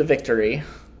ready for the victory.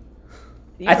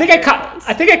 I think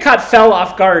I caught Fell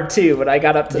off guard too, but I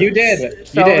got up to. You did.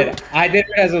 You did. I didn't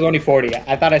realize it was only 40.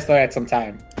 I thought I still had some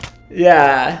time.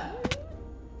 Yeah.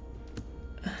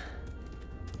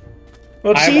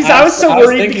 Well, jeez, I was so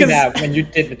worried because that when you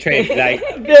did the trade, like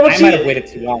Yeah, well, I might have waited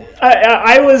too long.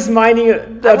 I was mining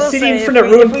the obsidian from the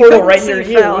ruined portal right near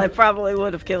you. I probably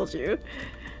would have killed you.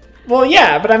 Well,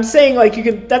 yeah, but I'm saying like you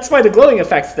can. That's why the glowing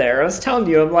effect's there. I was telling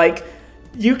you, I'm like,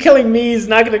 you killing me is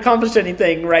not going to accomplish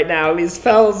anything right now. These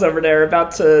Fells over there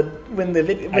about to win the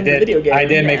video game. I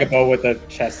did make a bow with the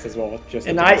chest as well.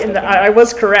 I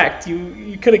was correct.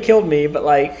 You could have killed me, but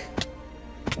like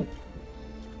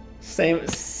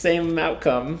same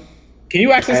outcome. Can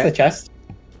you access the chest?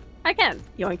 I can.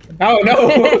 Yoink. Oh no!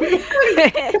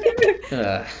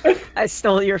 I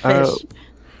stole your fish.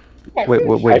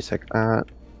 Wait a sec.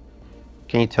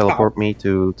 Can you teleport me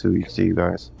to you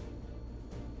guys?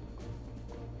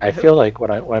 I feel like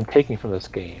what I'm taking from this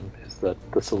game is that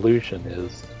the solution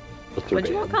is the What'd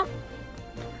you want, terrain.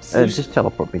 Comp? Just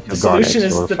teleport me to The solution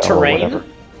is the terrain.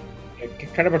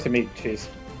 Teleport to me, jeez.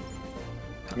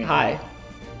 Hi.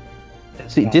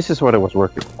 See, this is what I was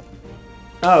working on.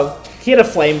 Oh, he had a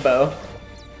flame bow.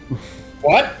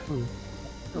 What?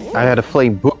 I had a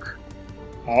flame book.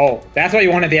 Oh, that's why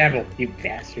you wanted the anvil, you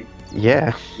bastard.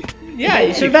 Yeah. Yeah,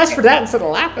 you should have asked for that instead of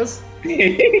lapis.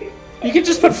 You could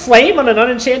just put flame on an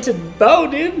unenchanted bow,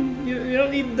 dude. You don't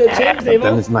need the enchantment Then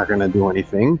table. it's not gonna do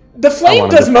anything. The flame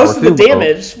wanted does the most of the power too, bro.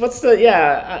 damage. What's the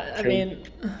I mean,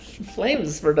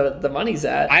 flames where the money's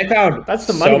at. I found That's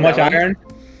the money so much melon. iron.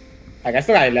 Like I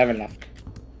still got 11 left.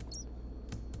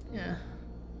 Yeah.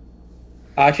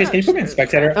 Chase, can you put me in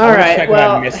spectator? All I wanna right, check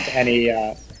well- if I missed any.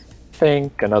 I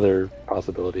think another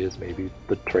possibility is maybe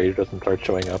the trader doesn't start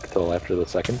showing up until after the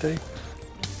second day.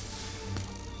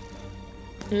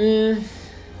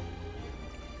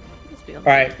 Must be a All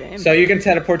right, game. so you can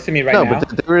teleport to me right No, now.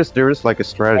 but there is like a Oh,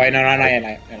 strategy. wait, no.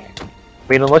 I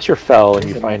mean, unless you're fell and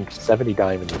you find 70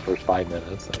 diamonds in the first 5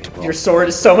 minutes. I mean, well, Your sword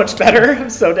is so much better. I'm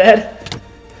so dead.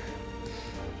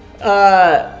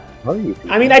 how are you?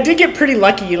 I mean, I did get pretty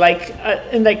lucky. Like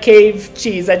in that cave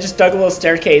cheese, I just dug a little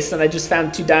staircase and I just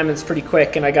found 2 diamonds pretty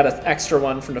quick, and I got an extra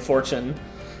one from the fortune.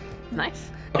 Nice.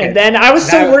 Okay. And then I was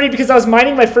so Now- worried because I was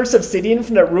mining my first obsidian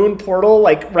from that ruined portal,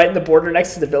 like right in the border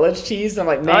next to the village cheese. I'm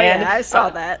like, man, Oh yeah, I saw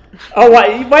that. Oh,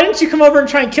 why didn't you come over and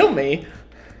try and kill me?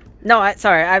 No,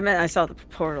 sorry, I meant I saw the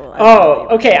portal. Oh,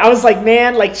 okay. I was like,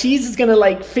 man, like cheese is gonna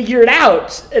like figure it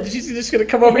out, and she's just gonna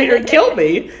come over here and kill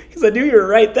me because I knew you were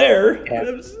right there.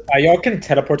 Yeah. Y'all can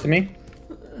teleport to me.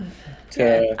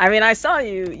 I mean, I saw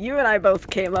you. You and I both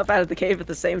came up out of the cave at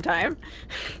the same time.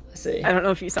 I see. I don't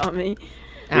know if you saw me.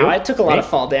 Ow, I took a lot Me? of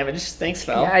fall damage. Thanks,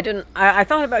 Fel. Yeah, I didn't. I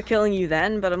thought about killing you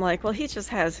then, but I'm like, well, he just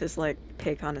has his like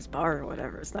pick on his bar or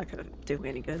whatever. It's not gonna do me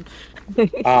any good.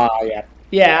 Yeah.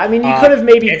 Yeah, I mean, you could have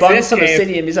maybe it's bumped this some cave,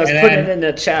 obsidian because I was and putting then- it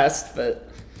in a chest, but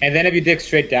And then if you dig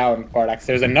straight down, Bardax,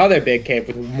 there's another big cave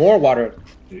with more water,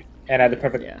 and at the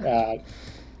perfect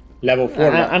level 4.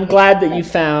 I'm glad that you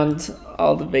found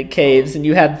all the big caves and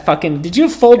you had fucking. Did you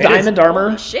have full It is- diamond armor?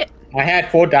 Holy shit! I had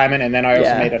 4 diamond, and then I also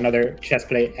Yeah. made another chest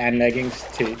plate and leggings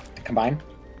to combine.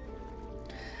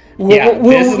 Well, Yeah,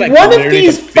 this is, like, one of literally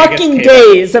these the biggest fucking cave.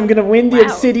 days, I'm gonna win the Wow.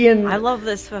 obsidian. I love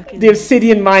this fucking. the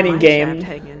obsidian mining mine game. shaft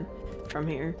hanging from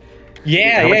here.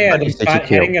 Yeah, How many yeah. bunnies The did you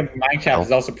kill? hitting a mine shaft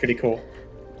is also pretty cool.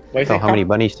 What is So it how many called?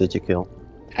 bunnies did you kill?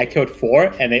 I killed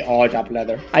 4, and they all dropped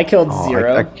leather. I killed Oh,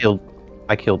 0.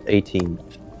 I killed 18.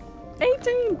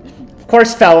 18. Of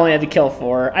course, Fel only had to kill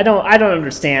 4. I don't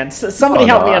understand. Somebody Oh,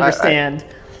 help no, me I- understand.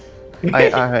 I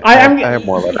have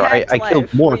more leather. I Hacked killed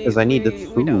life. more because I needed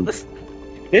we know food. this.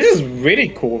 This is really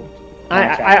cool.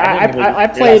 I didn't really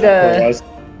played, realize how cool it was.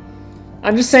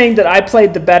 I'm just saying that I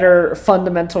played the better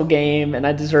fundamental game, and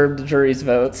I deserved the jury's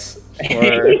votes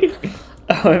for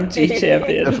OMG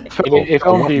champion. If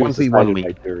only was 1v1 decided me.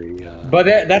 by jury. But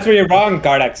that's where you're wrong,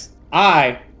 Gardex.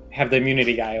 I have the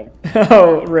immunity guile.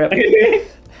 Oh, rip.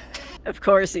 Of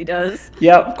course he does.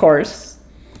 Yep, of course.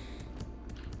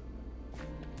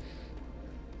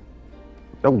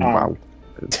 Oh wow.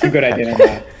 Good idea.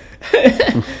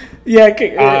 Matt. Yeah,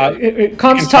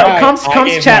 Comp's try. I Comp's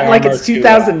gave chatting my like armor it's to,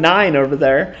 2009 over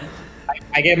there.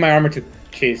 I gave my armor to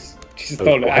Cheese. She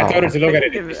stole it. I told her to look at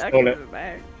it. Give She it- I stole give it. it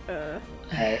back.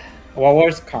 Alright. Well,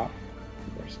 where's Comp?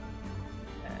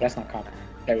 That's not Comp.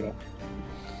 There we go.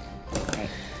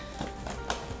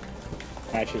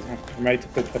 Alright, Cheese. I'm ready to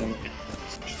put in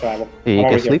survival. You I'm over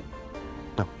can here. sleep?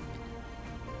 No.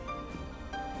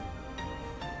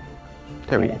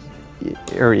 There he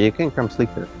is. Or you can come sleep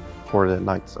here for the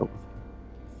night, so.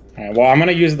 Alright, well, I'm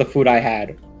gonna use the food I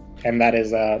had, and that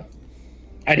is I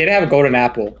did have a golden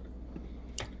apple,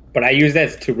 but I used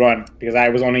that to run because I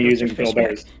was only using your fish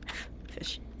bilberries.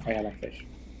 Fish. Oh yeah, my fish.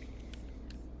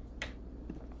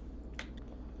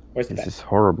 Where's the This bed? is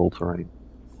horrible terrain.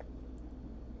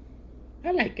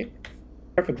 I like it.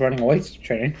 Perfect running away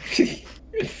training.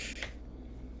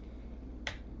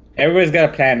 Everybody's got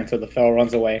a plan until the fell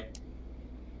runs away.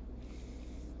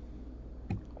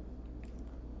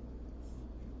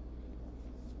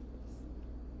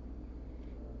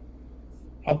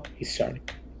 Oh, he's starting.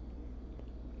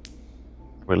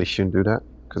 Really shouldn't do that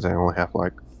because I only have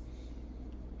like.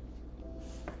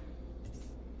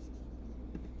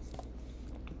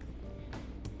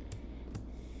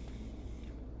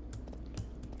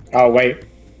 Oh wait,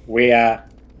 we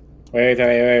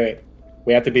wait.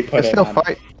 We have to be put Let's in. still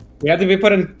fight. We have to be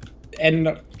put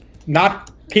in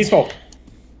not peaceful.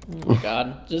 Oh my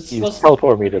god. Just You let's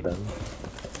teleport me to them.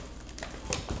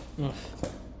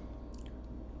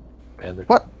 And they're-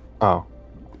 What? Oh.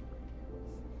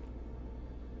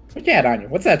 What you had on you?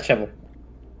 What's that shovel?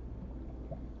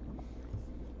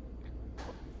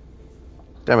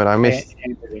 Damn it, I missed.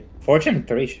 Fortune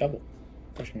 3 shovel.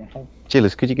 Fortune 1 shovel.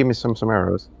 Chili's, could you give me some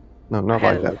arrows? No, not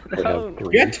like that. they have No.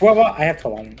 three. You had 12. I have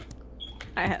 12 on you.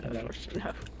 I had a fortune.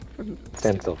 No.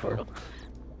 Stand still for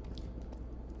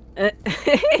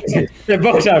They're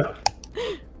both up.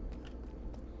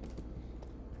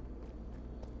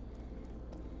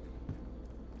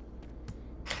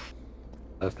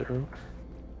 That's the room.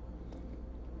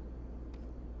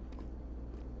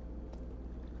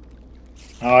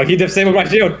 Oh, he disabled my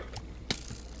shield.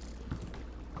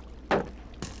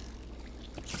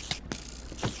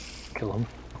 Kill him.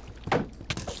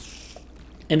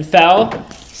 and fell.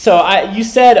 So you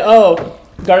said, oh,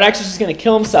 Gardax is just going to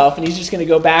kill himself, and he's just going to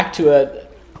go back to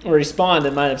where he spawned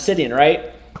and mine Obsidian,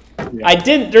 right? Yeah. I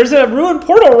didn't. There's a ruined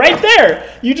portal right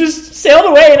there. You just sailed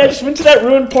away, and I just went to that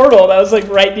ruined portal that was like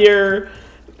right near,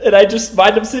 and I just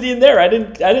mined Obsidian there. I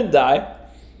didn't die.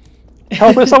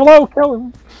 Help us, hello, kill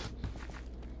him.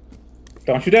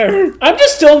 Don't you dare. I'm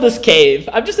just still in this cave.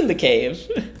 I'm just in the cave.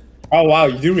 Oh, wow.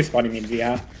 You do respawn immediately,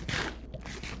 huh?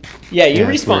 Yeah, you Yeah,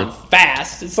 it's respawn weird.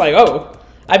 fast. It's like, oh,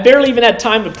 I barely even had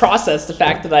time to process the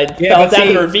fact that I fell but down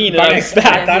see, the ravine and I was I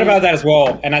back. thought about that as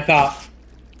well, and I thought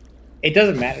it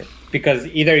doesn't matter because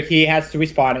either he has to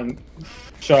respawn and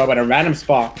show up at a random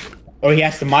spot, or he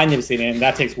has to mine the obsidian, and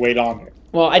that takes way longer.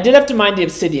 Well, I did have to mine the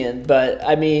obsidian, but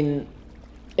I mean,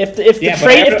 if the Yeah,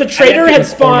 but if the trader had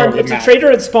spawned of the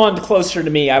map. closer to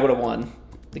me, I would have won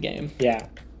the game. Yeah.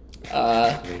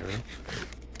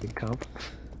 Big comp.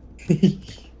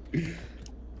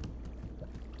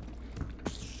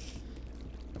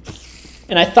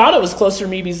 And I thought it was closer to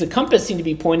me because the compass seemed to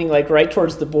be pointing like right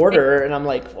towards the border, and I'm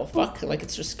like, well, fuck, like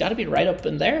it's just got to be right up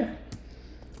in there.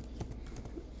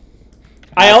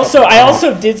 I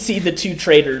also did see the two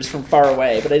traders from far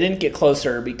away, but I didn't get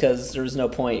closer because there was no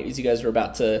point because you guys were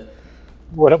about to.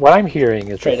 What I'm hearing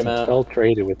is Trade that him out. Fell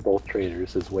traded with both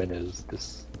traders. His win is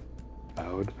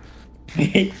disallowed.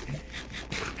 I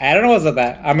don't know what's up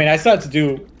that. I mean, I still had to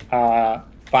do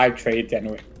 5 trades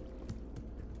anyway.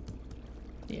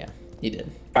 Yeah, you did.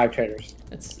 5 traders.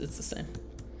 It's the same.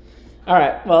 All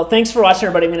right. Well, thanks for watching,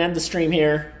 everybody. I'm gonna end the stream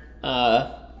here.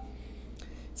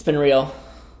 It's been real.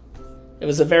 It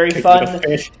was a very fun.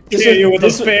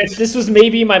 This was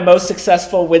maybe my most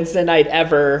successful Wednesday night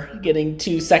ever, getting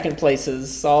 2 second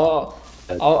places. So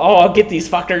I'll get these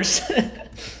fuckers.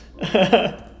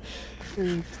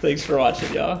 Thanks for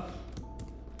watching, y'all.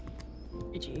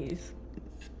 Jeez.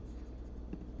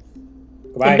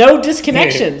 And no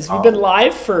disconnections. We've been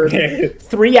live for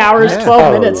 3 hours,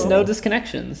 12 minutes. No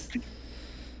disconnections.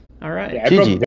 All right. Yeah, I broke GG.